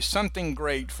 There is something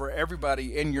great for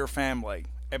everybody in your family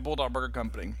at Bulldog Burger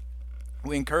Company.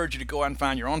 We encourage you to go out and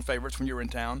find your own favorites when you're in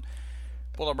town.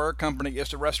 Bulldog Burger Company is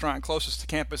the restaurant closest to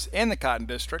campus in the Cotton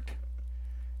District,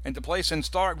 and the place in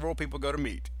Starkville people go to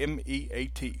meet,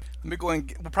 M-E-A-T. Let me go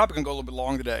and we're probably going to go a little bit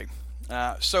long today.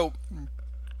 So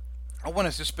I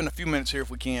want to just spend a few minutes here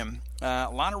if we can. A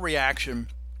lot of reaction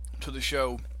to the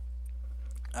show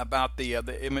about the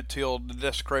Emmett Till, the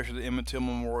desecration of the Emmett Till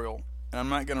Memorial. And I'm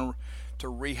not going to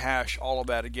rehash all of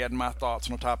that again. My thoughts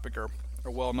on the topic are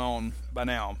well known by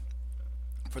now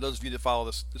for those of you that follow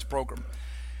this program.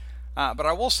 But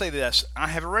I will say this. I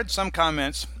have read some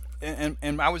comments, and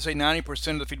I would say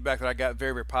 90% of the feedback that I got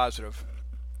very, very positive.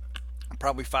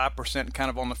 Probably 5% kind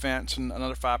of on the fence and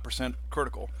another 5%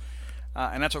 critical.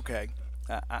 And that's okay.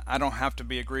 I don't have to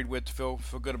be agreed with to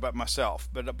feel good about myself.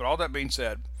 But all that being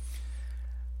said,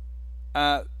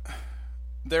 there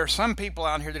are some people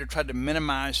out here that have tried to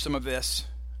minimize some of this,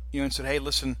 and said, hey,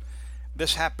 listen,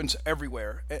 this happens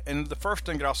everywhere. And the first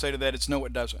thing that I'll say to that is no,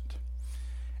 it doesn't.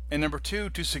 And number two,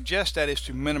 to suggest that is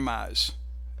to minimize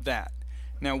that.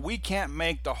 Now, we can't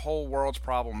make the whole world's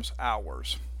problems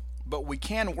ours, but we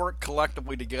can work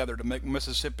collectively together to make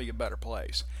Mississippi a better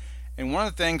place. And one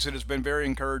of the things that has been very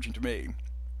encouraging to me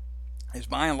is,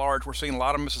 by and large, we're seeing a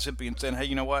lot of Mississippians saying, hey,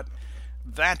 you know what?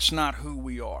 That's not who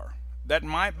we are. That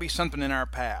might be something in our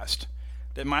past.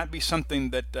 That might be something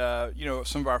that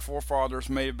some of our forefathers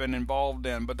may have been involved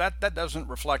in, but that doesn't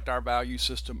reflect our value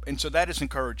system, and so that is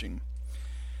encouraging.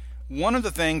 One of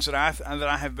the things that I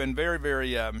have been very,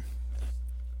 very,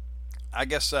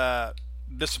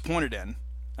 disappointed in,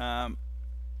 but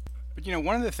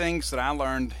one of the things that I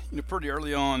learned, pretty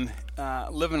early on,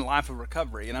 living a life of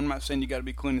recovery, and I'm not saying you got to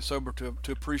be clean and sober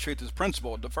to appreciate this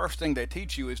principle. The first thing they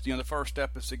teach you is, the first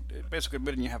step is basically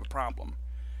admitting you have a problem.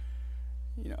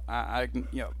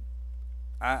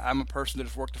 I'm a person that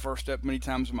has worked the first step many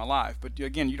times in my life, but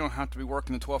again, you don't have to be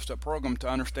working the 12-step program to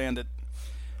understand that,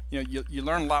 you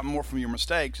learn a lot more from your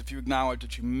mistakes if you acknowledge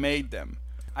that you made them.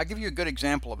 I'll give you a good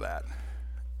example of that,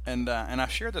 and I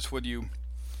share this with you,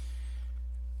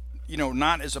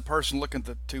 not as a person looking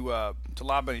to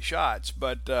lob any shots,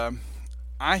 but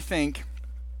I think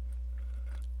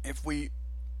if we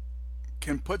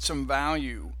can put some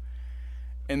value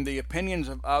in the opinions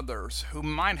of others who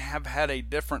might have had a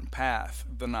different path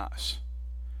than us,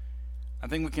 I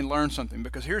think we can learn something.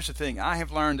 Because here's the thing, I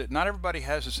have learned that not everybody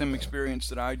has the same experience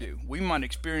that I do. We might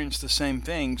experience the same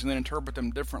things and then interpret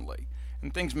them differently,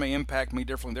 and things may impact me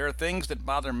differently. There are things that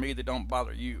bother me that don't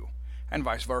bother you, and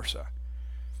vice versa.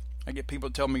 I get people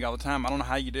that tell me all the time, I don't know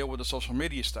how you deal with the social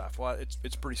media stuff. Well,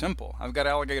 it's pretty simple. I've got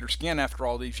alligator skin after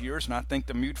all these years, and I think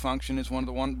the mute function is one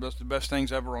of the best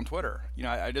things ever on Twitter.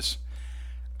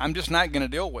 I'm just not going to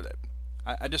deal with it.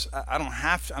 I don't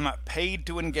have to. I'm not paid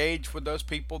to engage with those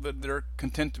people that are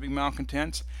content to be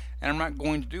malcontents, and I'm not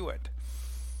going to do it.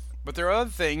 But there are other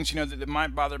things, that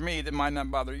might bother me that might not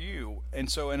bother you.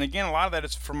 And again, a lot of that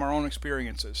is from our own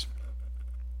experiences.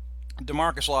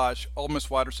 DeMarcus Lodge, Ole Miss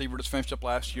wide receiver, just finished up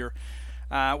last year,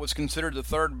 was considered the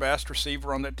third best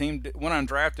receiver on that team. Went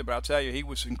undrafted, but I'll tell you, he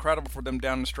was incredible for them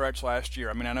down the stretch last year.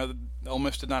 I mean, I know that Ole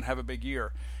Miss did not have a big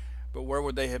year, but where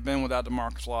would they have been without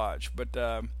DeMarcus Lodge? But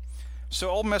so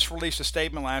Ole Miss released a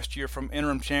statement last year from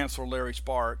interim chancellor Larry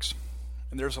Sparks,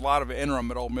 and there's a lot of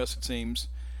interim at Ole Miss, it seems.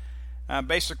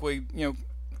 Basically,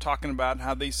 talking about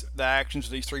how the actions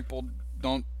of these three people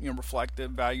don't, reflect the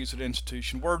values of the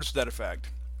institution. Words to that effect.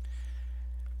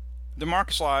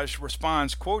 DeMarcus Lodge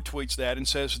responds, quote tweets that, and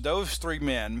says, those three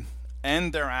men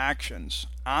and their actions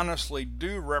honestly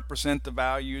do represent the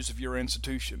values of your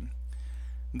institution.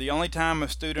 The only time a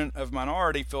student of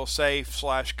minority feels safe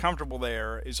 / comfortable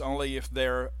there is only if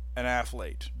they're an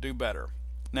athlete. Do better.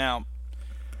 Now,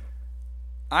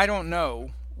 I don't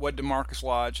know what DeMarcus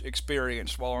Lodge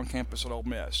experienced while on campus at Ole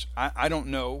Miss. I don't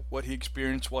know what he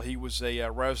experienced while he was a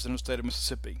resident of the state of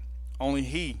Mississippi. Only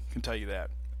he can tell you that.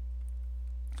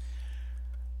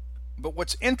 But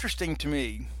what's interesting to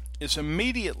me is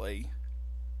immediately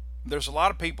there's a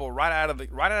lot of people right out of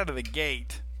the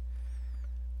gate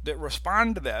that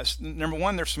respond to this. Number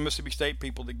one, there's some Mississippi State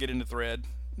people that get in the thread.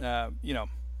 That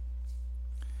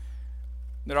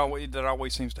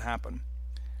always seems to happen.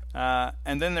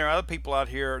 And then there are other people out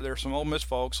here. There are some Ole Miss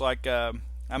folks like I'm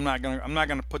not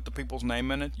gonna put the people's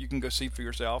name in it. You can go see for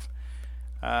yourself.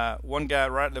 One guy,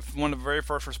 one of the very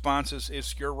first responses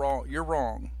is "You're wrong. You're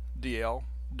wrong, DL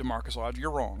DeMarcus Lodge.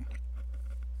 You're wrong."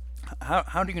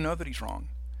 How do you know that he's wrong?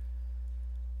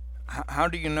 How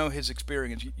do you know his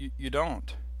experience? You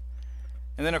don't.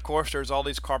 And then, of course, there's all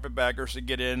these carpetbaggers that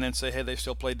get in and say, hey, they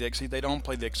still play Dixie. They don't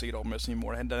play Dixie at Ole Miss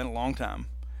anymore. They hadn't done it in a long time.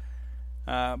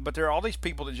 But there are all these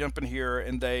people that jump in here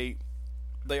and they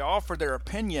offer their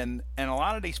opinion, and a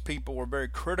lot of these people were very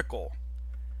critical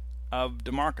of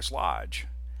DeMarcus Lodge.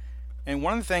 And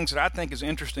one of the things that I think is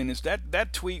interesting is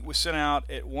that tweet was sent out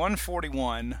at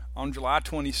 1:41 on July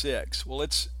 26. Well,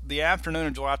 it's the afternoon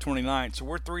of July 29th, so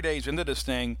we're 3 days into this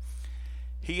thing.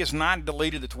 He has not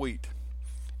deleted the tweet.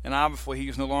 And obviously he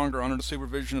is no longer under the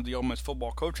supervision of the Ole Miss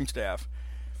football coaching staff.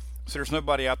 So there's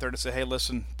nobody out there to say, hey,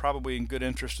 listen, probably in good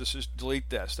interest, let's just delete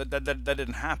this. That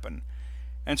didn't happen.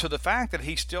 And so the fact that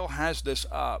he still has this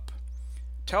up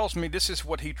tells me this is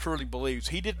what he truly believes.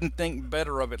 He didn't think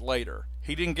better of it later.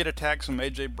 He didn't get attacks from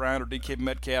A.J. Brown or DK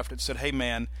Metcalf that said, hey,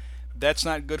 man, that's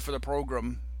not good for the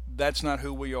program. That's not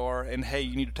who we are. And, hey,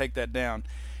 you need to take that down.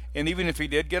 And even if he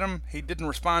did get him, he didn't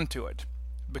respond to it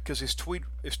because his tweet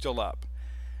is still up.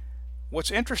 What's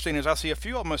interesting is I see a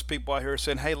few Ole Miss people out here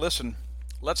saying, hey, listen,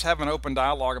 let's have an open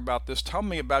dialogue about this. Tell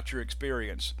me about your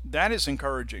experience. That is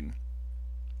encouraging.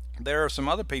 There are some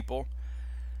other people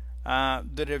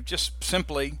that have just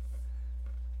simply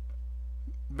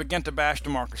begun to bash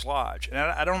DeMarcus Lodge. And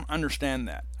I don't understand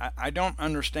that. I don't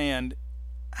understand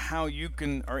how you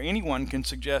can, or anyone can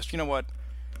suggest, you know what,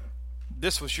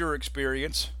 this was your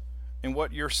experience, and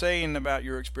what you're saying about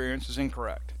your experience is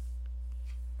incorrect.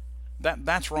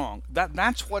 That's wrong.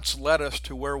 That's what's led us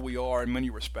to where we are in many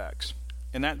respects.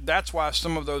 And that's why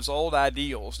some of those old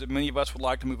ideals that many of us would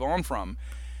like to move on from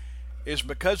is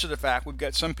because of the fact we've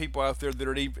got some people out there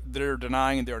that are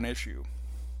denying they're an issue.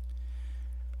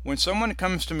 When someone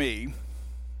comes to me,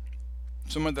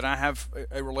 someone that I have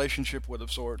a relationship with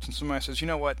of sorts, and somebody says, you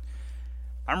know what,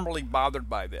 I'm really bothered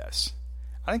by this,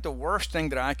 I think the worst thing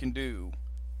that I can do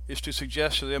is to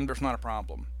suggest to them there's not a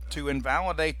problem, to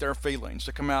invalidate their feelings,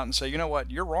 to come out and say, you know what,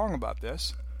 you're wrong about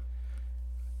this.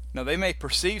 Now, they may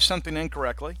perceive something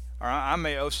incorrectly, or I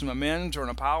may owe some amends or an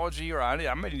apology, or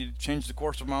I may need to change the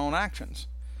course of my own actions.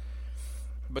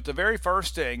 But the very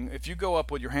first thing, if you go up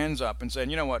with your hands up and saying,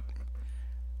 you know what,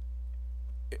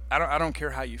 I don't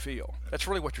care how you feel, that's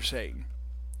really what you're saying.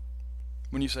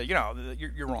 When you say, you know,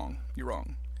 you're wrong, you're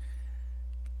wrong.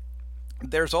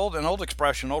 There's an old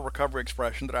expression, old recovery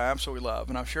expression that I absolutely love,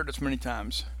 and I've shared this many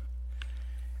times.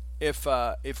 If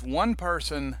one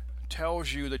person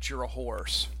tells you that you're a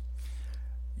horse,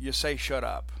 you say shut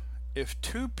up. If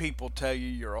two people tell you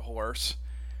you're a horse,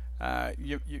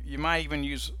 you might even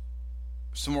use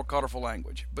some more colorful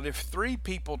language. But if three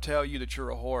people tell you that you're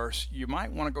a horse, you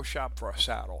might want to go shop for a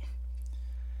saddle.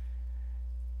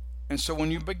 And so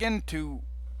when you begin to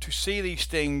see these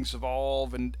things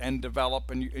evolve and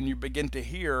develop, and you begin to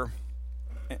hear,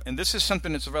 and this is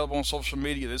something that's available on social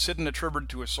media, this isn't attributed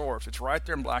to a source, it's right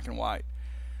there in black and white,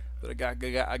 that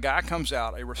a guy comes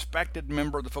out, a respected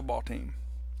member of the football team,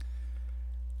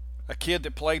 a kid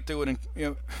that played through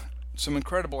some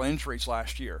incredible injuries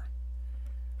last year,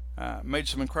 made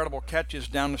some incredible catches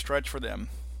down the stretch for them.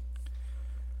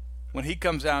 When he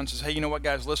comes out and says, hey, you know what,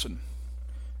 guys, listen,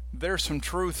 there's some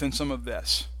truth in some of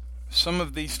this. Some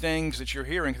of these things that you're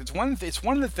hearing. It's one of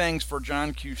the things for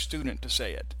John Q. Student to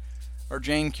say it, or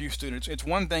Jane Q. Student. It's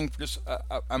one thing for just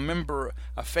a member,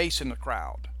 a face in the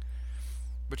crowd.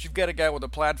 But you've got a guy with a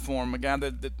platform, a guy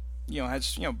that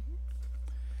has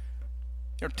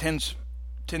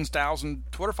 10,000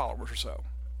 Twitter followers or so.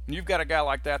 And you've got a guy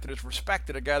like that is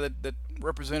respected, a guy that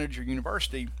represented your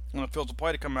university on the fields of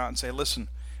play, to come out and say, listen,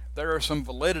 there is some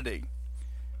validity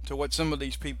to what some of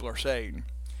these people are saying.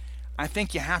 I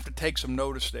think you have to take some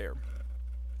notice there.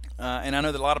 And I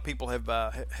know that a lot of people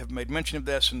have made mention of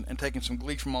this and taken some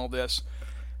glee from all this.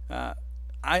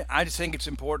 I just think it's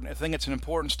important. I think it's an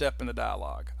important step in the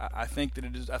dialogue. I think that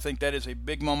it is. I think that is a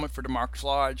big moment for DeMarcus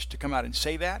Lodge to come out and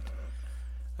say that.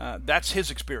 That's his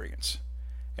experience,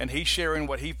 and he's sharing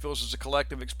what he feels is a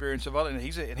collective experience of others. And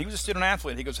he was a student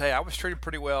athlete. He goes, "Hey, I was treated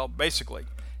pretty well." Basically,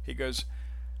 he goes,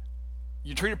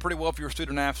 "You treated pretty well if you're a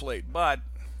student athlete, but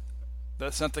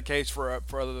that's not the case for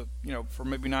other, for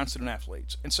maybe non-student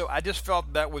athletes." And so I just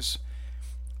felt that was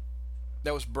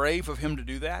brave of him to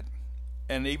do that.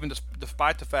 And even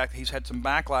despite the fact that he's had some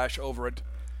backlash over it,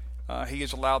 he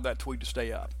has allowed that tweet to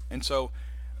stay up. And so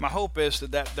my hope is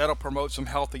that'll promote some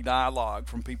healthy dialogue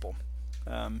from people.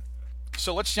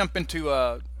 So let's jump into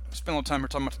spend a little time here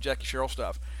talking about the Jackie Sherrill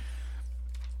stuff.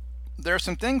 there are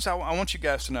some things I want you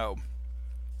guys to know,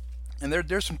 and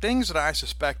there's some things that I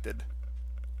suspected,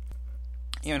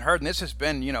 and heard, and this has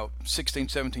been 16,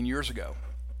 17 years ago.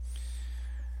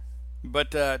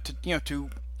 But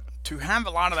to have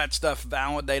a lot of that stuff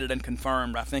validated and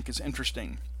confirmed, I think is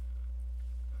interesting.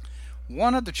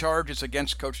 One of the charges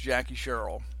against Coach Jackie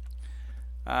Sherrill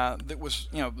that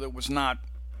was not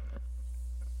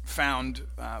found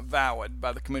valid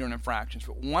by the Committee on Infractions,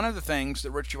 but one of the things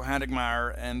that Rich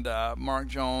Johannegemeyer and Mark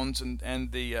Jones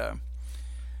and the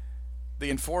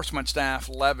enforcement staff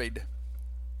levied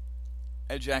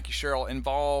at Jackie Sherrill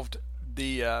involved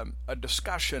a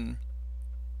discussion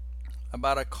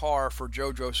about a car for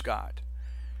JoJo Scott.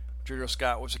 JoJo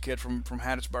Scott was a kid from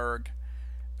Hattiesburg,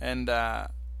 and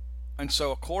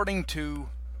so according to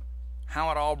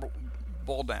how it all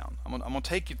boiled down, I'm gonna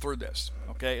take you through this,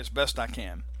 okay, as best I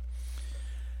can.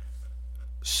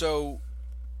 So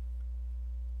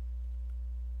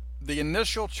the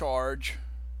initial charge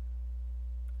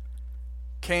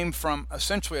came from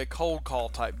essentially a cold call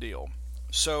type deal.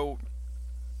 So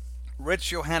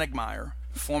Rich Johannegemeyer,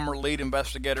 former lead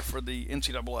investigator for the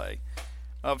NCAA,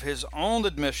 of his own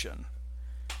admission,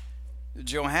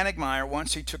 Johannegemeyer,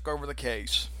 once he took over the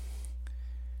case,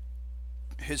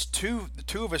 the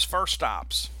two of his first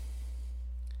stops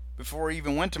before he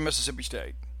even went to Mississippi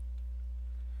State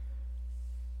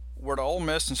were to Ole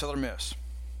Miss and Southern Miss.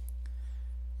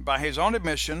 By his own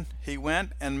admission, he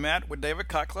went and met with David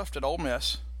Cutcliffe at Ole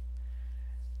Miss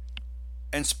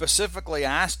and specifically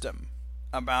asked him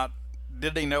about,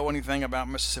 did he know anything about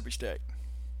Mississippi State?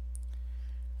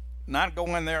 Not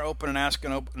going in there open and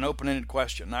asking an open-ended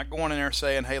question. Not going in there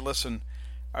saying, hey, listen,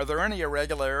 are there any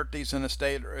irregularities in the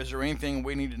state, or is there anything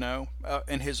we need to know?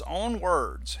 In his own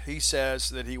words, he says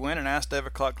that he went and asked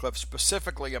David Cutcliffe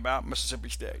specifically about Mississippi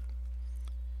State.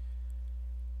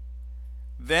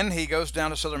 Then he goes down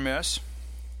to Southern Miss,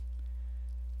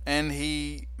 and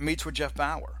he meets with Jeff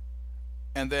Bower.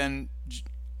 And then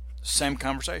same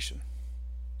conversation.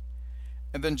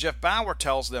 And then Jeff Bower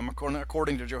tells them,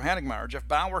 according to Johannegemeyer, Jeff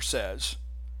Bower says,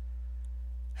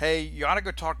 hey, you ought to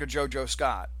go talk to JoJo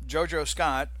Scott. JoJo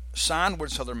Scott signed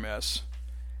with Southern Miss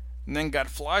and then got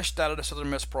flushed out of the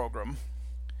Southern Miss program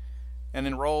and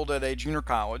enrolled at a junior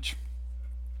college.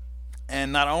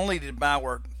 And not only did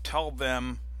Bower tell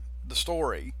them the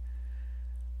story,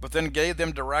 but then gave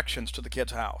them directions to the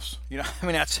kid's house.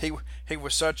 He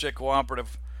was such a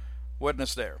cooperative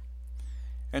witness there.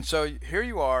 And so here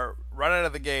you are, right out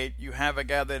of the gate, you have a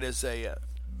guy that is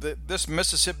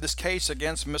this case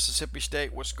against Mississippi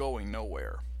State was going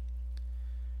nowhere.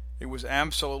 It was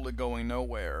absolutely going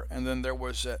nowhere. And then there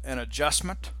was an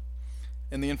adjustment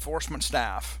in the enforcement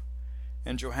staff,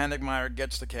 and Johannegemeyer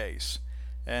gets the case.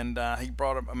 And he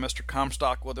brought a Mr.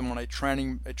 Comstock with him on a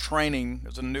training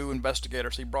as a new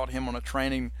investigator. So he brought him on a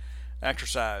training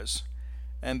exercise.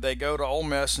 And they go to Ole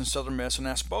Miss and Southern Miss and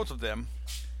ask both of them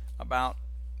about,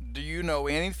 do you know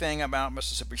anything about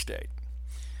Mississippi State?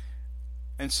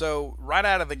 And so right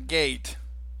out of the gate,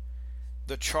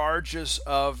 the charges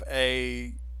of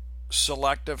a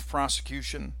selective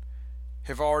prosecution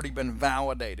have already been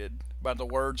validated by the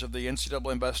words of the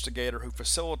NCAA investigator who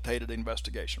facilitated the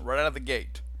investigation. Right out of the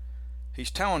gate, he's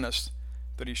telling us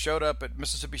that he showed up at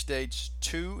Mississippi State's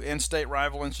two in-state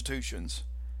rival institutions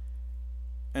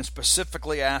and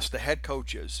specifically asked the head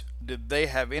coaches, did they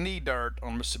have any dirt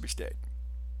on Mississippi State?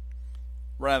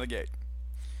 Right out of the gate.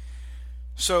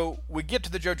 So we get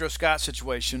to the JoJo Scott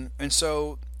situation, and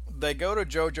so they go to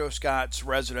JoJo Scott's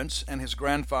residence, and his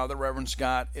grandfather, Reverend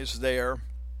Scott, is there.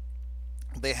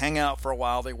 They hang out for a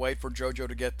while. They wait for JoJo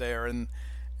to get there, and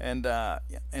then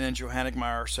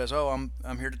Johannegemeyer says, "Oh,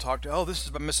 I'm here to talk to. Oh, this is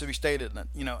about Mississippi State, isn't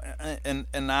it?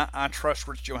 And I trust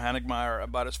Rich Johannegemeyer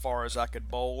about as far as I could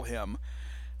bowl him.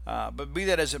 But be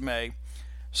that as it may,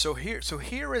 here's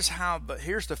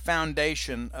the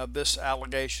foundation of this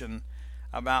allegation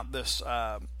about this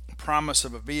promise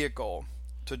of a vehicle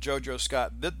to JoJo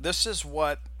Scott. This is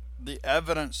what the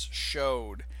evidence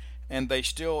showed, and they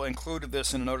still included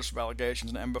this in the notice of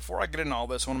allegations. And before I get into all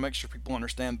this, I want to make sure people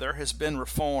understand there has been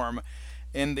reform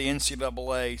in the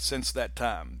NCAA since that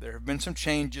time. There have been some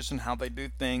changes in how they do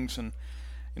things and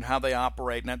how they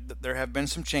operate, and there have been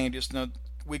some changes. Now,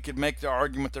 we could make the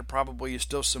argument there probably is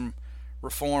still some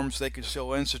reforms they could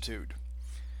still institute.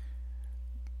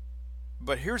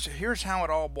 But here's how it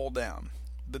all boiled down.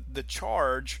 The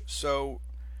charge, so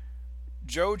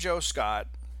JoJo Scott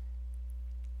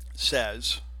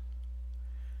says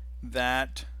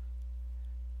that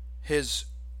his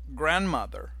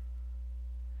grandmother,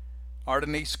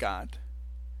 Ardenise Scott,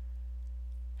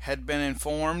 had been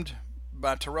informed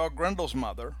by Terrell Grindle's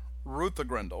mother, Rutha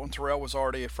Grindle, and Terrell was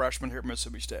already a freshman here at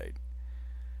Mississippi State,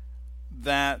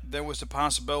 that there was the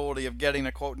possibility of getting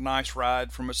a, quote, nice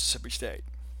ride from Mississippi State.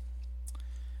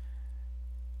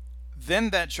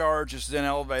 Then that charge is then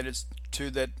elevated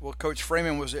to that, well, Coach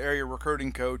Freeman was the area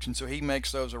recruiting coach, and so he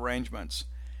makes those arrangements,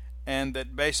 and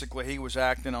that basically he was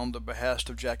acting on the behest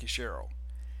of Jackie Sherrill.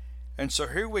 And so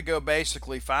here we go,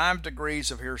 basically 5 degrees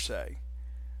of hearsay.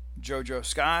 JoJo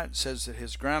Scott says that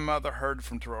his grandmother heard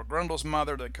from Terrell Grindle's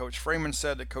mother that Coach Freeman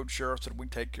said that Coach Sherrill said, we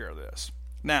take care of this.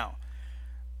 Now,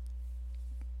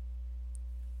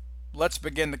 let's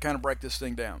begin to kind of break this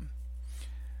thing down.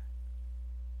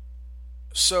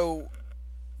 So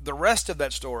the rest of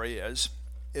that story is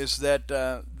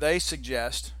that they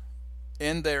suggest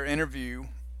in their interview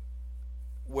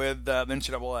with the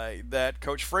NCAA that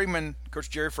Coach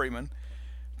Jerry Freeman,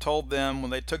 told them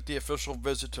when they took the official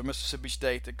visit to Mississippi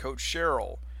State that Coach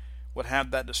Sherrill would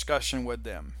have that discussion with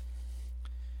them.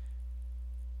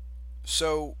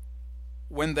 So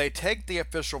when they take the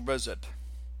official visit,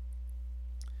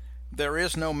 there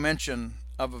is no mention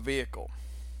of a vehicle.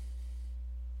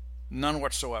 None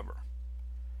whatsoever.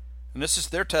 And this is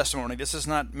their testimony. This is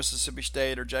not Mississippi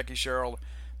State or Jackie Sherrill.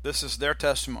 This is their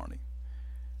testimony.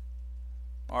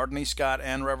 Ardney Scott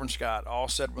and Reverend Scott all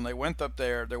said when they went up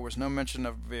there was no mention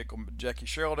of a vehicle. Jackie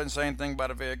Sherrill didn't say anything about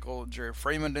a vehicle. Jerry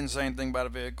Freeman didn't say anything about a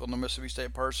vehicle. No Mississippi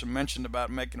State person mentioned about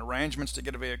making arrangements to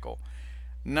get a vehicle.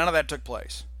 None of that took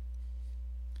place.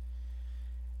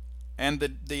 And the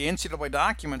NCAA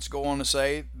documents go on to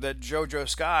say that JoJo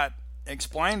Scott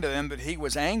explained to them that he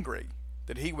was angry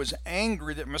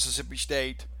that Mississippi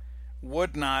State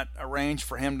would not arrange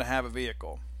for him to have a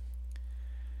vehicle.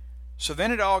 So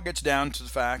then it all gets down to the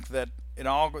fact that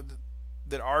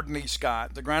Ardney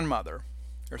Scott, the grandmother,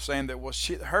 are saying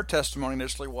that her testimony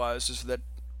initially is that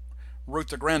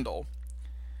Rutha Grindle,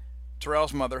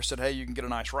 Terrell's mother, said, hey, you can get a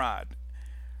nice ride.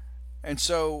 And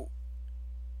so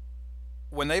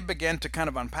when they began to kind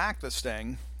of unpack this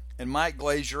thing, and Mike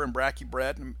Glazier and Bracky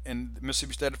Brett and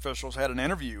Mississippi State officials had an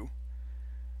interview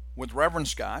with Reverend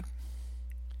Scott,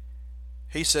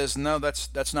 he says, no,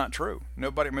 that's not true.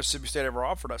 Nobody at Mississippi State ever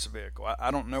offered us a vehicle.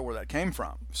 I don't know where that came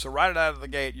from. So right out of the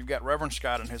gate, you've got Reverend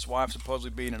Scott and his wife supposedly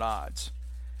being at odds.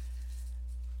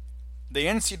 The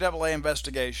NCAA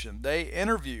investigation, they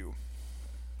interview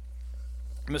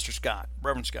Mr. Scott,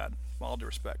 Reverend Scott, with all due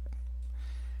respect.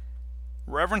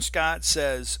 Reverend Scott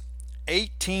says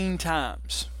 18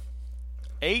 times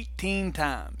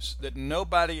that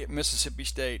nobody at Mississippi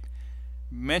State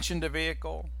mentioned a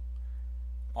vehicle,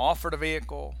 offered a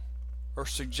vehicle, or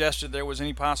suggested there was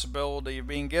any possibility of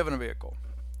being given a vehicle.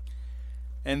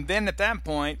 And then at that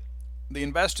point, the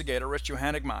investigator, Rich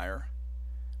Johannig-Meyer,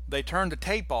 they turn the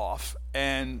tape off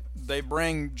and they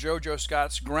bring JoJo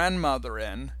Scott's grandmother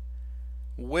in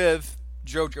with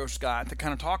JoJo Scott to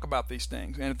kind of talk about these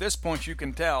things. And at this point, you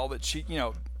can tell that she,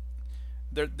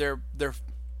 they're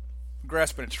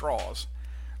grasping at straws.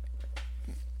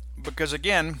 Because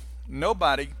again,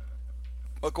 nobody,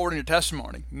 according to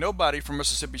testimony, nobody from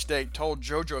Mississippi State told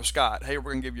JoJo Scott, hey,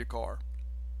 we're going to give you a car.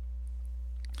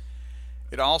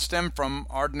 It all stemmed from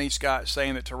Ardney Scott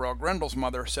saying that Terrell Grindle's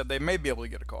mother said they may be able to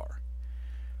get a car.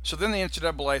 So then the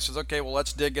NCAA says, okay, well,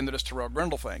 let's dig into this Terrell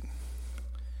Grindle thing.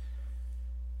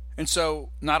 And so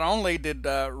not only did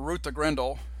Rutha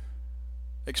Grindle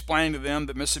explain to them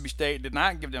that Mississippi State did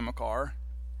not give them a car,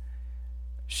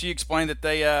 she explained that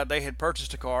they had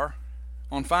purchased a car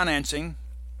on financing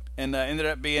and ended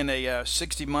up being a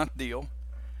 60-month deal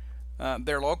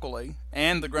there locally,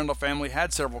 and the Grindle family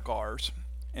had several cars.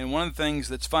 And one of the things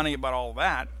that's funny about all of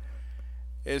that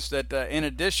is that in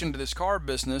addition to this car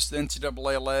business, the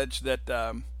NCAA alleged that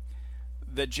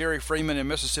that Jerry Freeman and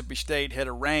Mississippi State had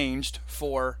arranged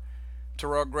for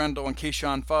Terrell Grindle and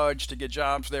Keyshawn Fudge to get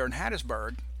jobs there in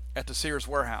Hattiesburg at the Sears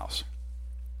warehouse.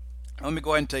 Let me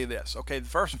go ahead and tell you this. Okay,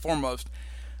 first and foremost,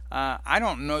 I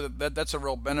don't know that's a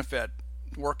real benefit,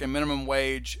 working minimum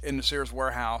wage in the Sears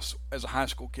warehouse as a high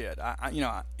school kid.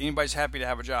 Anybody's happy to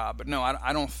have a job, but no,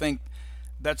 I don't think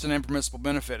that's an impermissible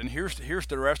benefit. And here's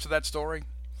the rest of that story,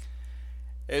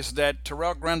 is that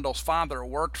Terrell Grindle's father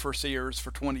worked for Sears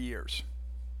for 20 years.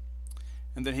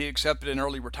 And then he accepted an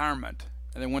early retirement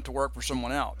and then went to work for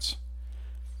someone else.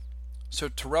 So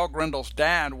Terrell Grindle's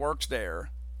dad works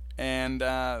there, and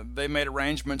they made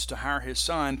arrangements to hire his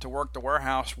son to work the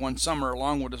warehouse one summer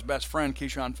along with his best friend,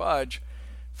 Keyshawn Fudge,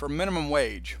 for minimum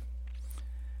wage.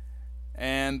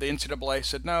 And the NCAA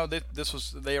said, no,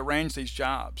 they arranged these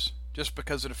jobs just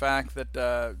because of the fact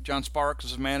that John Sparks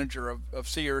was manager of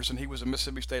Sears and he was a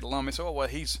Mississippi State alum. They said, oh, well,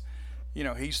 he's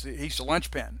the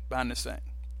linchpin behind this thing.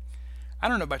 I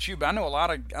don't know about you, but I know a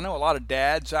lot of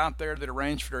dads out there that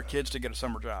arrange for their kids to get a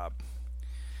summer job.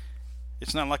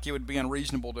 It's not like it would be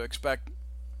unreasonable to expect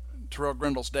Terrell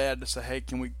Grindle's dad to say, "Hey,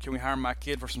 can we hire my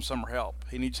kid for some summer help?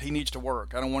 He needs to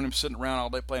work. I don't want him sitting around all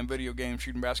day playing video games,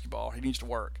 shooting basketball. He needs to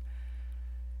work."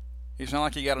 It's not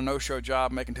like he got a no-show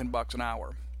job making $10 an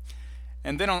hour.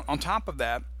 And then on top of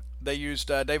that, they used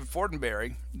David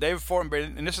Fortenberry. David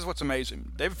Fortenberry, and this is what's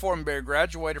amazing. David Fortenberry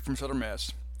graduated from Southern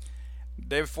Miss.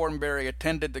 David Fortenberry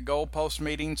attended the goalpost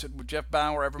meetings with Jeff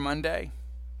Bauer every Monday.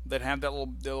 They'd have that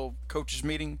little coaches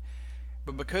meeting.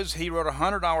 But because he wrote a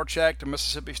 $100 check to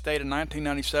Mississippi State in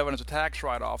 1997 as a tax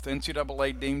write-off, the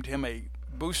NCAA deemed him a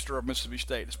booster of Mississippi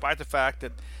State, despite the fact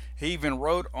that he even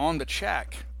wrote on the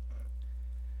check,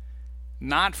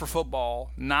 not for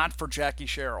football, not for Jackie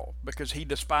Sherrill, because he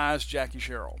despised Jackie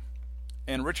Sherrill.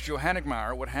 And Rich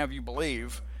Johannigmeyer would have you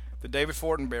believe that David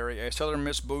Fortenberry, a Southern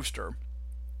Miss booster,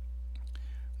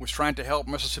 was trying to help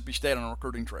Mississippi State on a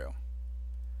recruiting trail.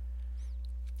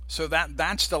 So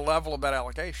that's the level of that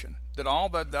allegation. That all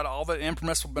the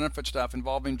impermissible benefit stuff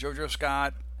involving JoJo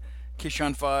Scott,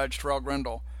 Keyshawn Fudge, Terrell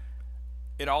Grindle,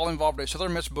 it all involved a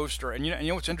Southern Miss booster. And you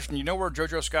know what's interesting? You know where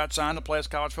JoJo Scott signed to play his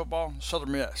college football?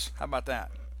 Southern Miss. How about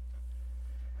that?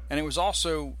 And it was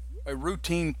also a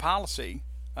routine policy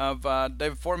of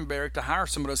David Fortenberry to hire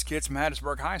some of those kids from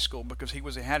Hattiesburg High School because he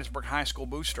was a Hattiesburg High School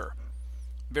booster,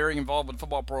 very involved with the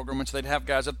football program, and so they'd have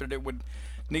guys up there that would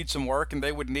need some work, and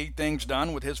they would need things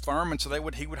done with his firm, and so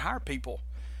he would hire people.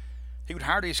 He would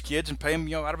hire these kids and pay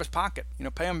them, out of his pocket.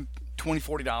 Pay them $20,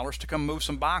 $40 to come move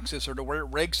some boxes or to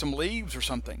rake some leaves or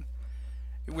something.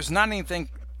 It was not anything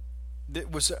that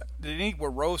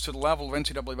rose to the level of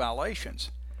NCAA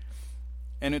violations.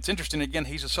 And it's interesting, again,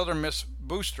 he's a Southern Miss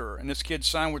booster, and this kid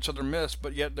signed with Southern Miss,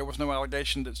 but yet there was no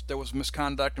allegation that there was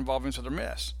misconduct involving Southern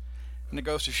Miss. And it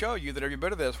goes to show you that every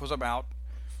bit of this was about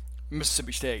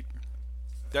Mississippi State.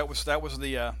 That was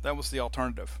the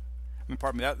alternative.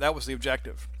 That was the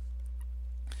objective.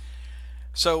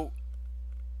 So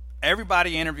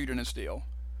everybody interviewed in this deal.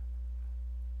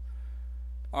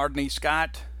 Ardney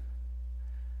Scott,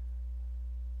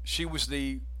 she was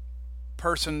the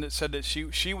person that said that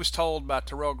she was told by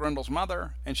Terrell Grindle's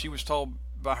mother, and she was told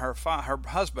by her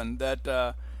husband that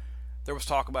there was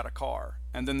talk about a car,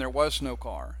 and then there was no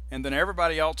car, and then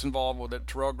everybody else involved with it,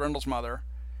 Terrell Grindle's mother,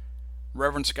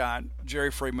 Reverend Scott,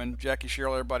 Jerry Freeman, Jackie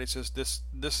Sherrill, everybody says this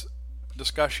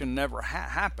discussion never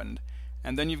happened.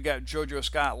 And then you've got JoJo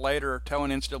Scott later telling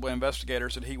NCAA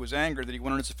investigators that he was angry that he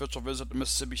went on his official visit to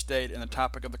Mississippi State and the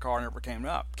topic of the car never came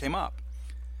up.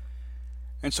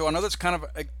 And so I know that's kind of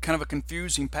a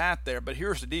confusing path there, but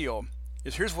here's the deal: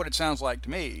 here's what it sounds like to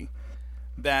me,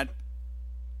 that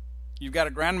you've got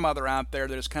a grandmother out there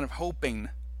that is kind of hoping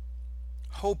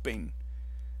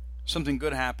something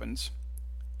good happens.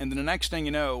 And then the next thing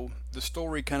you know, the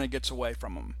story kind of gets away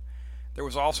from them. There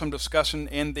was also some discussion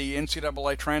in the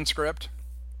NCAA transcript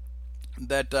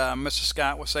that Mrs.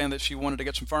 Scott was saying that she wanted to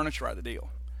get some furniture out of the deal.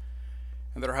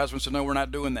 And that her husband said, no, we're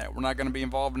not doing that. We're not going to be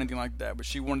involved in anything like that. But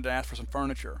she wanted to ask for some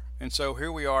furniture. And so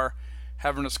here we are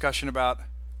having a discussion about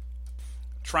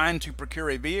trying to procure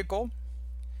a vehicle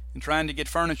and trying to get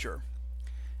furniture.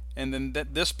 And then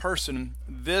this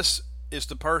is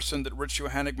the person that Rich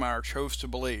Johannigmeyer chose to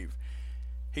believe.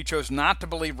 He chose not to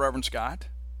believe Reverend Scott,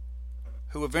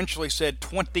 who eventually said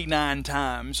 29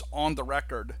 times on the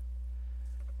record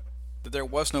that there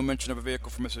was no mention of a vehicle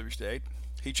from Mississippi State.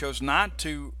 He chose not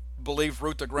to believe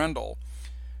Rutha Grindle,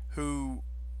 who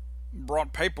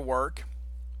brought paperwork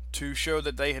to show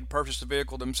that they had purchased the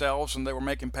vehicle themselves and they were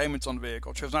making payments on the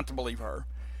vehicle. Chose not to believe her.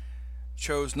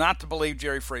 Chose not to believe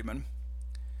Jerry Freeman.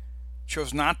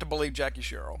 Chose not to believe Jackie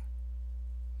Sherrill.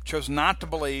 Chose not to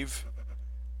believe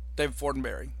David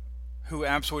Fortenberry, who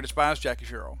absolutely despised Jackie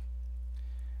Sherrill,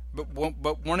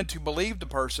 but wanted to believe the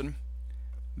person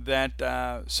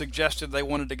that suggested they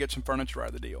wanted to get some furniture out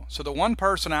of the deal. So the one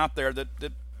person out there that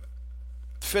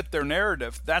fit their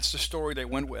narrative, that's the story they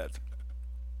went with.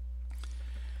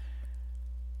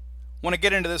 Want to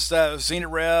get into this Zena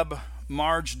Reb,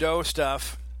 Marge Doe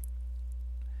stuff.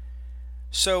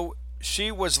 So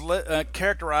she was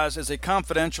characterized as a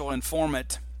confidential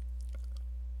informant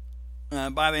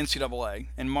by the NCAA,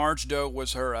 and Marge Doe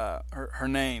was her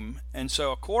name. And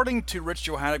so according to Rich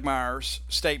Johannigmeyer's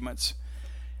statements,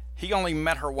 he only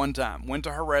met her one time, went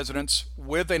to her residence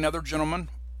with another gentleman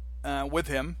with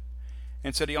him,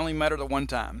 and said he only met her the one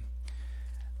time.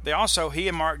 He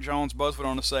and Mark Jones both went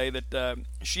on to say that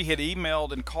she had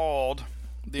emailed and called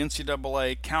the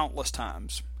NCAA countless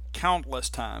times,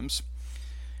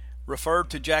 referred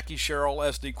to Jackie Sherrill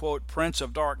as the, quote, Prince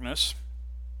of Darkness,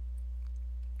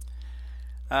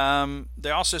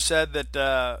 They also said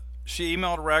that she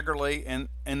emailed regularly,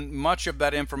 and much of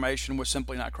that information was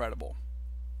simply not credible.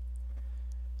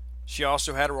 She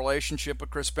also had a relationship with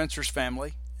Chris Spencer's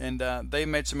family, and they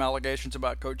made some allegations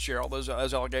about Coach Sherrill. Those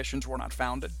allegations were not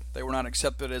founded. They were not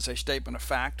accepted as a statement of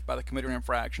fact by the Committee on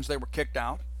Infractions. They were kicked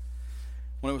out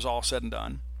when it was all said and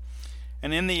done.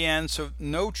 And in the end, so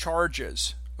no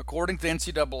charges, according to the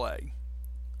NCAA,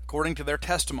 according to their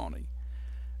testimony,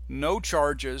 no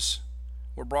charges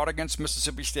were brought against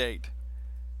Mississippi State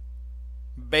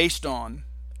based on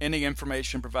any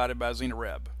information provided by Zina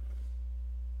Reb,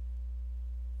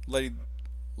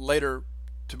 later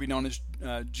to be known as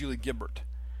Julie Gibbert.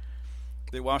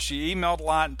 That while she emailed a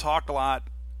lot and talked a lot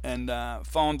and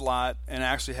phoned a lot and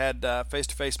actually had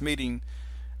face-to-face meeting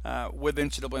with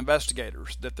NCAA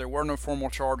investigators, that there were no formal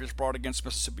charges brought against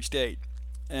Mississippi State.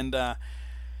 And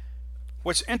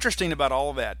what's interesting about all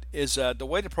of that is the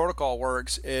way the protocol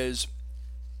works is,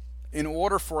 in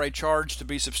order for a charge to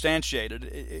be substantiated,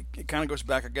 it kind of goes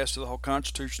back, I guess, to the whole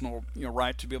constitutional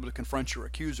right to be able to confront your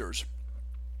accusers.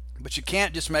 But you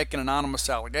can't just make an anonymous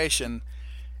allegation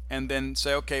and then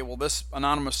say, okay, well, this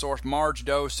anonymous source, Marge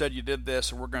Doe, said you did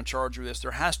this, and we're going to charge you with this.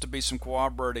 There has to be some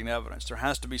corroborating evidence. There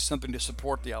has to be something to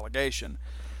support the allegation.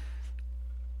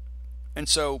 And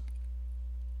so,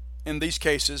 in these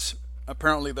cases,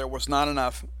 apparently there was not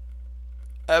enough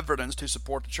evidence to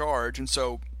support the charge. And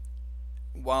so,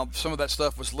 while some of that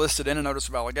stuff was listed in a notice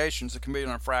of allegations, the Committee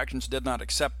on Infractions did not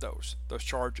accept those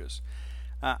charges.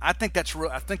 I think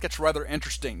that's rather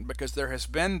interesting, because there has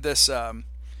been this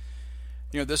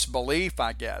this belief,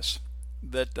 I guess,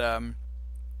 that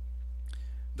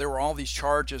there were all these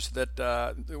charges that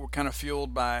were kind of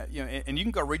fueled by, and you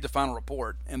can go read the final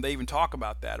report, and they even talk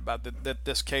about that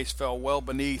this case fell well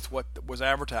beneath what was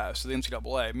advertised to the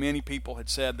NCAA. Many people had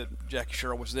said that Jackie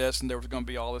Sherrill was this, and there was going to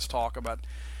be all this talk about,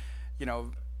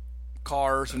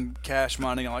 cars and cash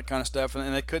money and all that kind of stuff,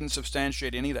 and they couldn't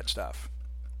substantiate any of that stuff.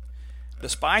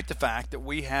 Despite the fact that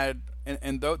we had,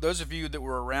 and those of you that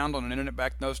were around on the internet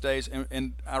back in those days,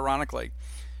 and ironically,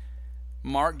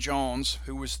 Mark Jones,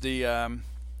 who was the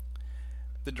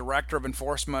director of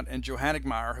enforcement, and Joe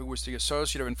Hanigmeyer, who was the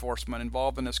associate of enforcement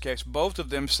involved in this case, both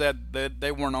of them said that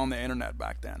they weren't on the internet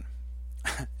back then.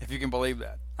 If you can believe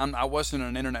that. I wasn't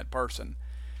an internet person.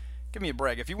 Give me a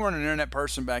break. If you weren't an internet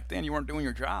person back then, you weren't doing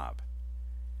your job.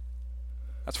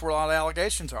 That's where a lot of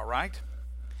allegations are, right?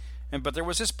 But there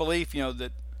was this belief,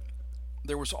 that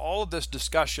there was all of this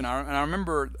discussion. And I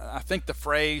remember, I think the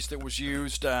phrase that was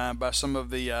used by some of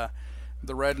the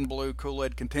red and blue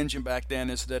Kool-Aid contingent back then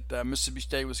is that Mississippi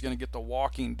State was going to get the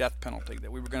walking death penalty,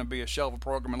 that we were going to be a shell of a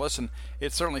program. And listen,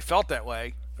 it certainly felt that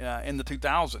way in the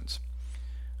 2000s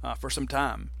for some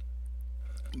time.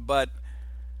 But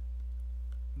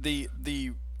there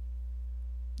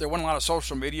wasn't a lot of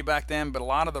social media back then, but a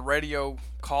lot of the radio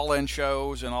call-in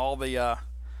shows and all the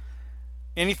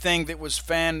anything that was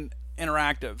fan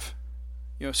interactive,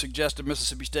 suggested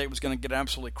Mississippi State was going to get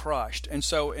absolutely crushed. And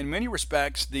so, in many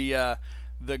respects, the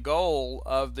goal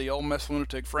of the Ole Miss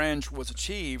Lunatic Fringe was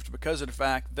achieved because of the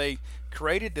fact they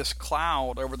created this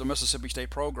cloud over the Mississippi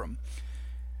State program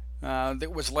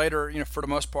that was later, for the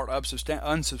most part,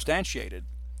 unsubstantiated.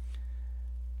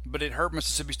 But it hurt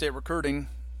Mississippi State recruiting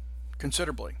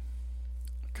considerably.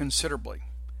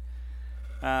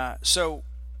 So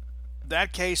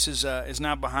that case is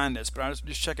now behind us. But I'm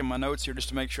just checking my notes here just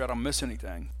to make sure I don't miss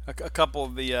anything. A couple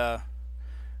of the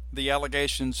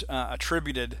allegations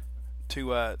attributed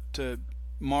to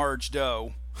Marge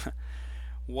Doe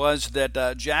was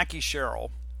that Jackie Sherrill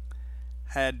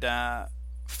had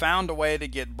found a way to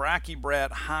get Bracky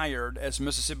Brett hired as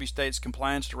Mississippi State's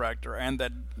compliance director, and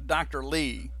that Dr.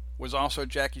 Lee was also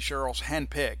Jackie Sherrill's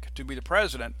handpick to be the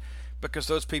president because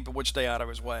those people would stay out of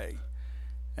his way.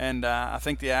 And I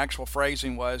think the actual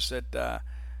phrasing was that the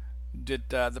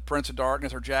Prince of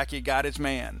Darkness, or Jackie, got his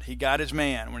man. He got his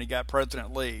man when he got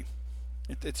President Lee.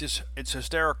 It's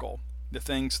hysterical, the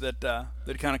things that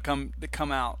kind of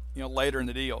come out later in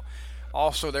the deal.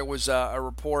 Also, there was a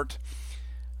report.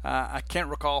 I can't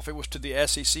recall if it was to the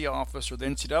SEC office or the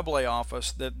NCAA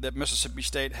office that Mississippi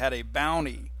State had a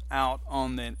bounty out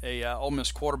on a Ole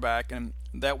Miss quarterback, and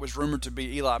that was rumored to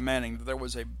be Eli Manning. That there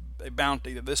was a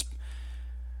bounty, that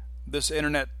this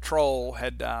internet troll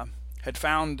had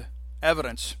found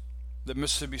evidence that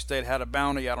Mississippi State had a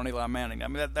bounty out on Eli Manning. I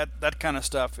mean, that kind of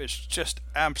stuff is just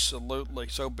absolutely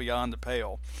so beyond the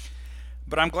pale.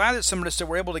 But I'm glad that some of this,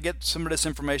 we're able to get some of this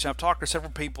information. I've talked to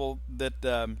several people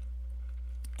that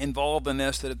involved in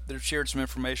this that have shared some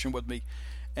information with me,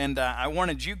 and I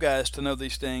wanted you guys to know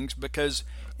these things because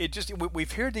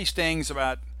we've heard these things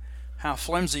about how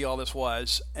flimsy all this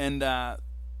was, and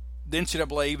the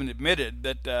NCAA even admitted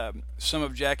that some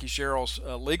of Jackie Sherrill's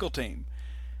legal team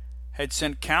had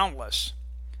sent countless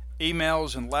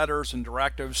emails and letters and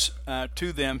directives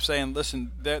to them saying,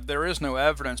 listen, there is no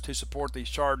evidence to support these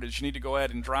charges. You need to go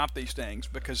ahead and drop these things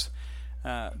because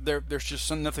there's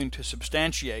just nothing to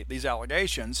substantiate these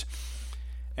allegations.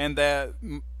 And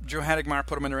Joe Hadigmeyer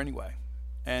put them in there anyway.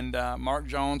 And Mark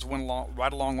Jones went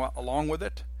along with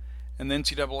it. And the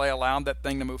NCAA allowed that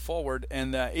thing to move forward.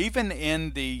 And even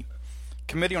in the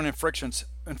Committee on Infractions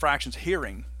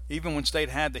hearing, even when State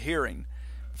had the hearing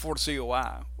before the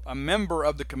COI, a member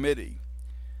of the committee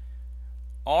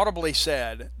audibly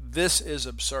said, "This is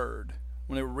absurd."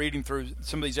 When they were reading through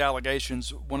some of these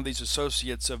allegations, one of these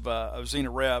associates of Zena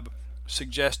Reb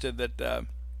suggested that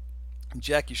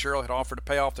Jackie Sherrill had offered to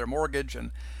pay off their mortgage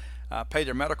and pay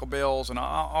their medical bills and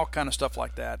all kind of stuff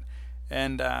like that,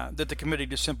 and that the committee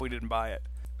just simply didn't buy it.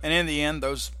 And in the end,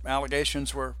 those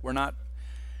allegations were not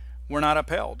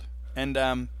upheld.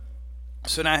 And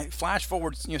so now, flash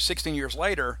forward, 16 years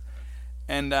later,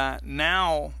 and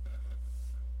now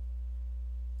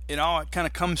it all kind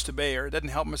of comes to bear. It doesn't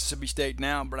help Mississippi State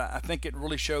now, but I think it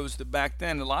really shows that back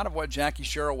then a lot of what Jackie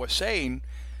Sherrill was saying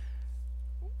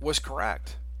was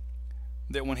correct.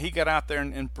 That when he got out there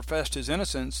and professed his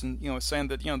innocence and saying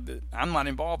that that I'm not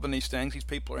involved in these things, these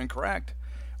people are incorrect.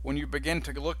 When you begin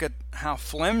to look at how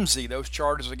flimsy those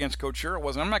charges against Coach Sherrill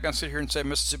was, and I'm not going to sit here and say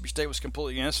Mississippi State was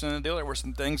completely innocent in the deal. There were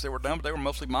some things that were done, but they were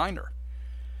mostly minor.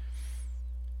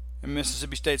 And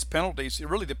Mississippi State's penalties,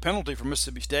 really the penalty for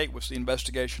Mississippi State was the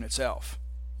investigation itself.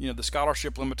 The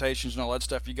scholarship limitations and all that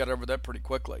stuff, you got over that pretty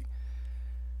quickly.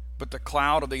 But the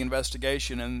cloud of the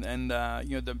investigation and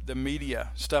the media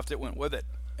stuff that went with it.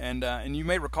 And you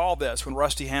may recall this when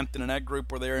Rusty Hampton and that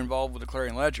group were there involved with the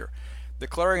Clarion Ledger. The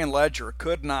Clarion Ledger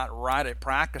could not write a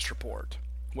practice report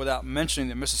without mentioning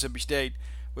that Mississippi State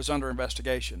was under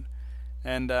investigation.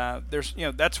 And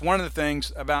that's one of the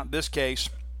things about this case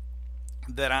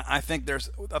that I think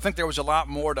there was a lot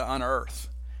more to unearth.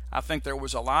 I think there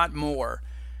was a lot more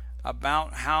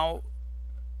about how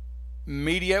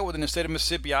media within the state of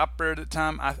Mississippi operated at the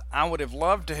time. I would have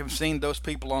loved to have seen those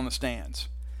people on the stands.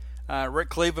 Rick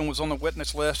Cleveland was on the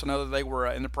witness list. I know that they were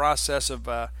in the process of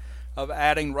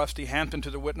adding Rusty Hampton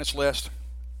to the witness list.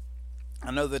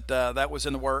 I know that that was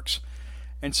in the works.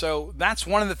 And so that's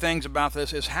one of the things about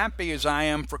this. As happy as I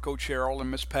am for Coach Sherrill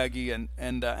and Miss Peggy and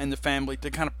the family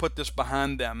to kind of put this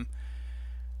behind them,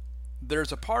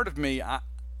 there's a part of me,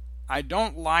 I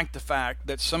don't like the fact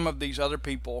that some of these other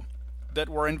people that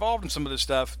were involved in some of this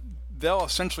stuff, they'll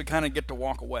essentially kind of get to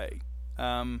walk away.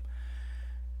 And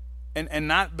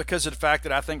not because of the fact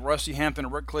that I think Rusty Hampton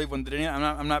and Rick Cleveland did anything.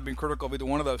 I'm not being critical of either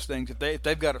one of those things. If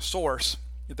they've got a source,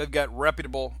 if they've got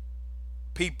reputable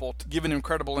people giving them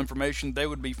credible information, they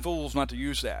would be fools not to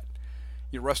use that.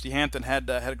 Rusty Hampton had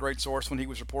a great source when he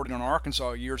was reporting on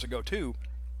Arkansas years ago too.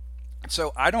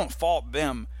 So I don't fault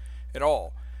them at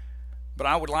all. But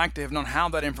I would like to have known how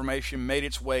that information made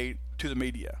its way to the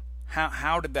media.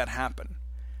 How did that happen?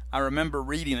 I remember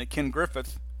reading that Ken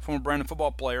Griffith, former Brandon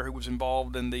football player who was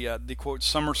involved in the quote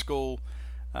summer school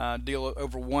deal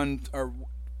over one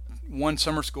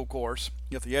summer school course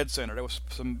at the Ed Center. There was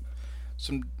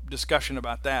some discussion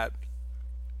about that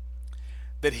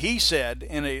he said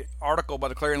in an article by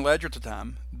the Clarion Ledger at the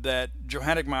time that Joe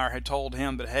Hadigmeyer had told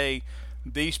him that, hey,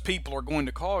 these people are going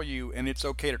to call you and it's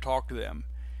okay to talk to them.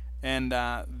 And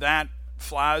that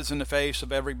flies in the face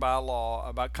of every bylaw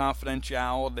about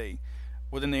confidentiality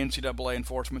within the NCAA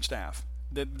enforcement staff.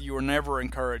 That you are never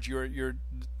encouraged. Your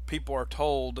people are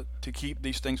told to keep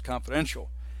these things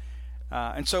confidential.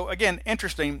 And so, again,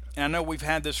 interesting. And I know we've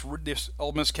had this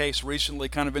Ole Miss case recently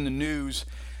kind of in the news,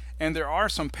 and there are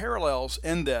some parallels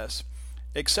in this,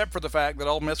 except for the fact that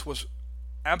Ole Miss was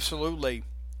absolutely,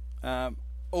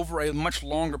 over a much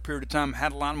longer period of time,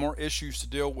 had a lot more issues to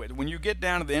deal with. When you get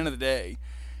down to the end of the day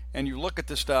and you look at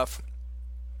this stuff,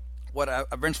 what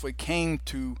eventually came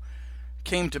to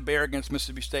bear against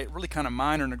Mississippi State, really kind of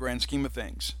minor in the grand scheme of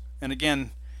things. And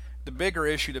again, the bigger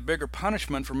issue, the bigger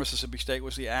punishment for Mississippi State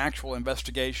was the actual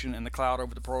investigation and the cloud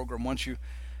over the program. Once you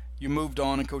moved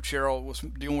on, and Coach Sherrill was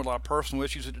dealing with a lot of personal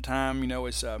issues at the time.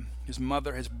 His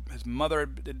mother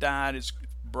had died, his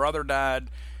brother died,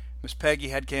 Miss Peggy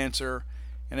had cancer,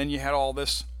 and then you had all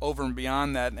this over and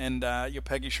beyond that. And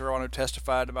Peggy Sherrill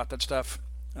testified about that stuff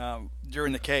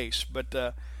during the case.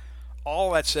 But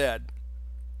all that said,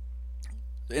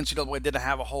 the NCAA didn't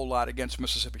have a whole lot against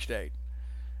Mississippi State.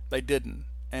 They didn't.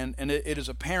 And it is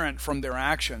apparent from their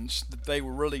actions that they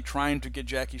were really trying to get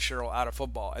Jackie Sherrill out of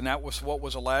football. And that was what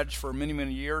was alleged for many,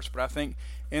 many years. But I think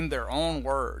in their own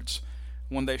words,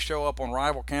 when they show up on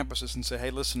rival campuses and say,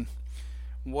 hey, listen,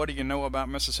 what do you know about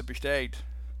Mississippi State?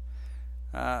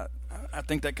 I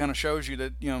think that kind of shows you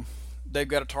that, they've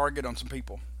got a target on some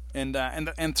people. And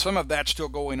some of that's still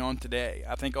going on today.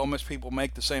 I think Ole Miss people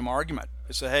make the same argument.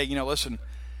 They say, hey, listen,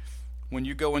 when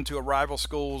you go into a rival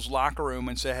school's locker room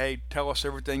and say, hey, tell us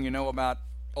everything you know about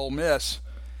Ole Miss,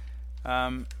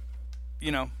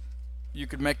 you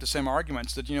could make the same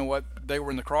arguments that, they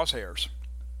were in the crosshairs.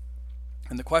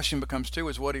 And the question becomes, too,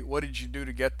 is what did you do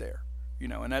to get there?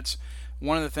 And that's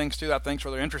one of the things, too, I think is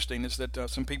really interesting is that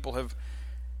some people have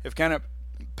kind of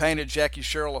painted Jackie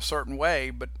Sherrill a certain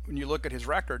way, but when you look at his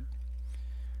record,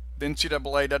 the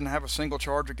NCAA doesn't have a single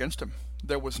charge against him.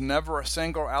 There was never a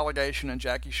single allegation in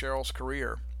Jackie Sherrill's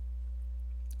career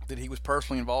that he was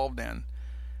personally involved in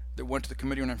that went to the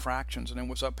Committee on Infractions and then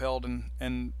was upheld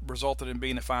and resulted in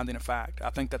being a finding of fact.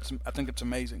 I think it's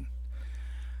amazing.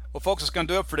 Well, folks, it's going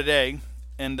to do it for today.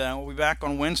 And we'll be back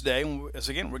on Wednesday. As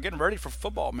again, we're getting ready for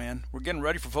football, man. We're getting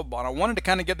ready for football. And I wanted to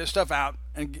kind of get this stuff out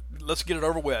and let's get it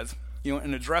over with,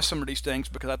 and address some of these things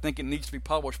because I think it needs to be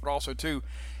published. But also, too,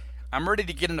 I'm ready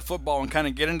to get into football and kind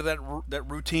of get into that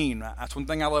routine. That's one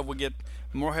thing I love. We get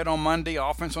Moorhead on Monday,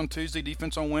 offense on Tuesday,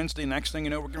 defense on Wednesday. Next thing you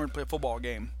know, we're going to play a football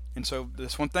game. And so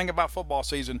this one thing about football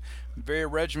season, very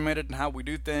regimented in how we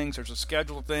do things. There's a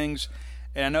schedule of things.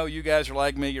 And I know you guys are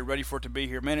like me. You're ready for it to be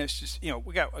here. Man, it's just,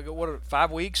 we got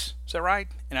 5 weeks? Is that right?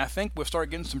 And I think we'll start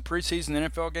getting some preseason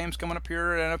NFL games coming up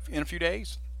here in a few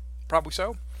days. Probably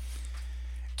so.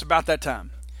 It's about that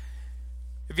time.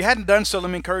 If you hadn't done so,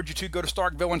 let me encourage you to go to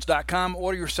StarkVillains.com,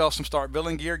 order yourself some Stark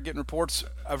Villain gear, getting reports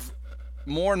of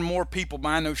more and more people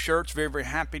buying those shirts. Very, very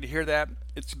happy to hear that.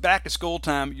 It's back to school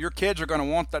time. Your kids are going to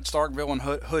want that Stark Villain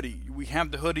hoodie. We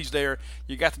have the hoodies there.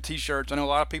 You got the T-shirts. I know a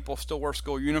lot of people still wear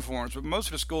school uniforms, but most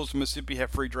of the schools in Mississippi have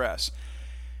free dress.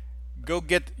 Go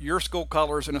get your school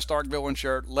colors in a Stark Villain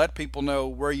shirt. Let people know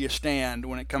where you stand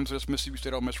when it comes to this Mississippi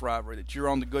State Ole Miss rivalry, that you're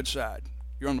on the good side.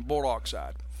 You're on the Bulldog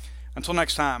side. Until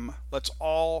next time, let's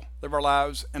all live our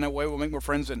lives in a way we'll make more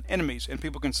friends than enemies, and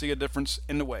people can see a difference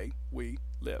in the way we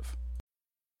live.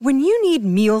 When you need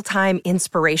mealtime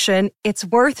inspiration, it's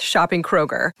worth shopping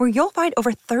Kroger, where you'll find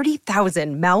over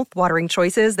 30,000 mouth-watering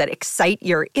choices that excite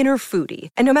your inner foodie.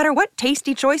 And no matter what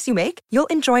tasty choice you make, you'll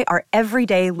enjoy our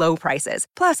everyday low prices,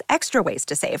 plus extra ways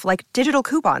to save, like digital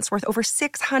coupons worth over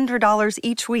 $600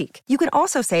 each week. You can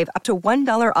also save up to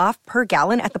 $1 off per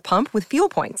gallon at the pump with fuel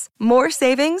points. More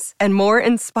savings and more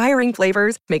inspiring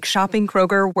flavors make shopping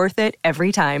Kroger worth it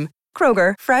every time.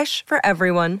 Kroger, fresh for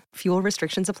everyone. Fuel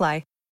restrictions apply.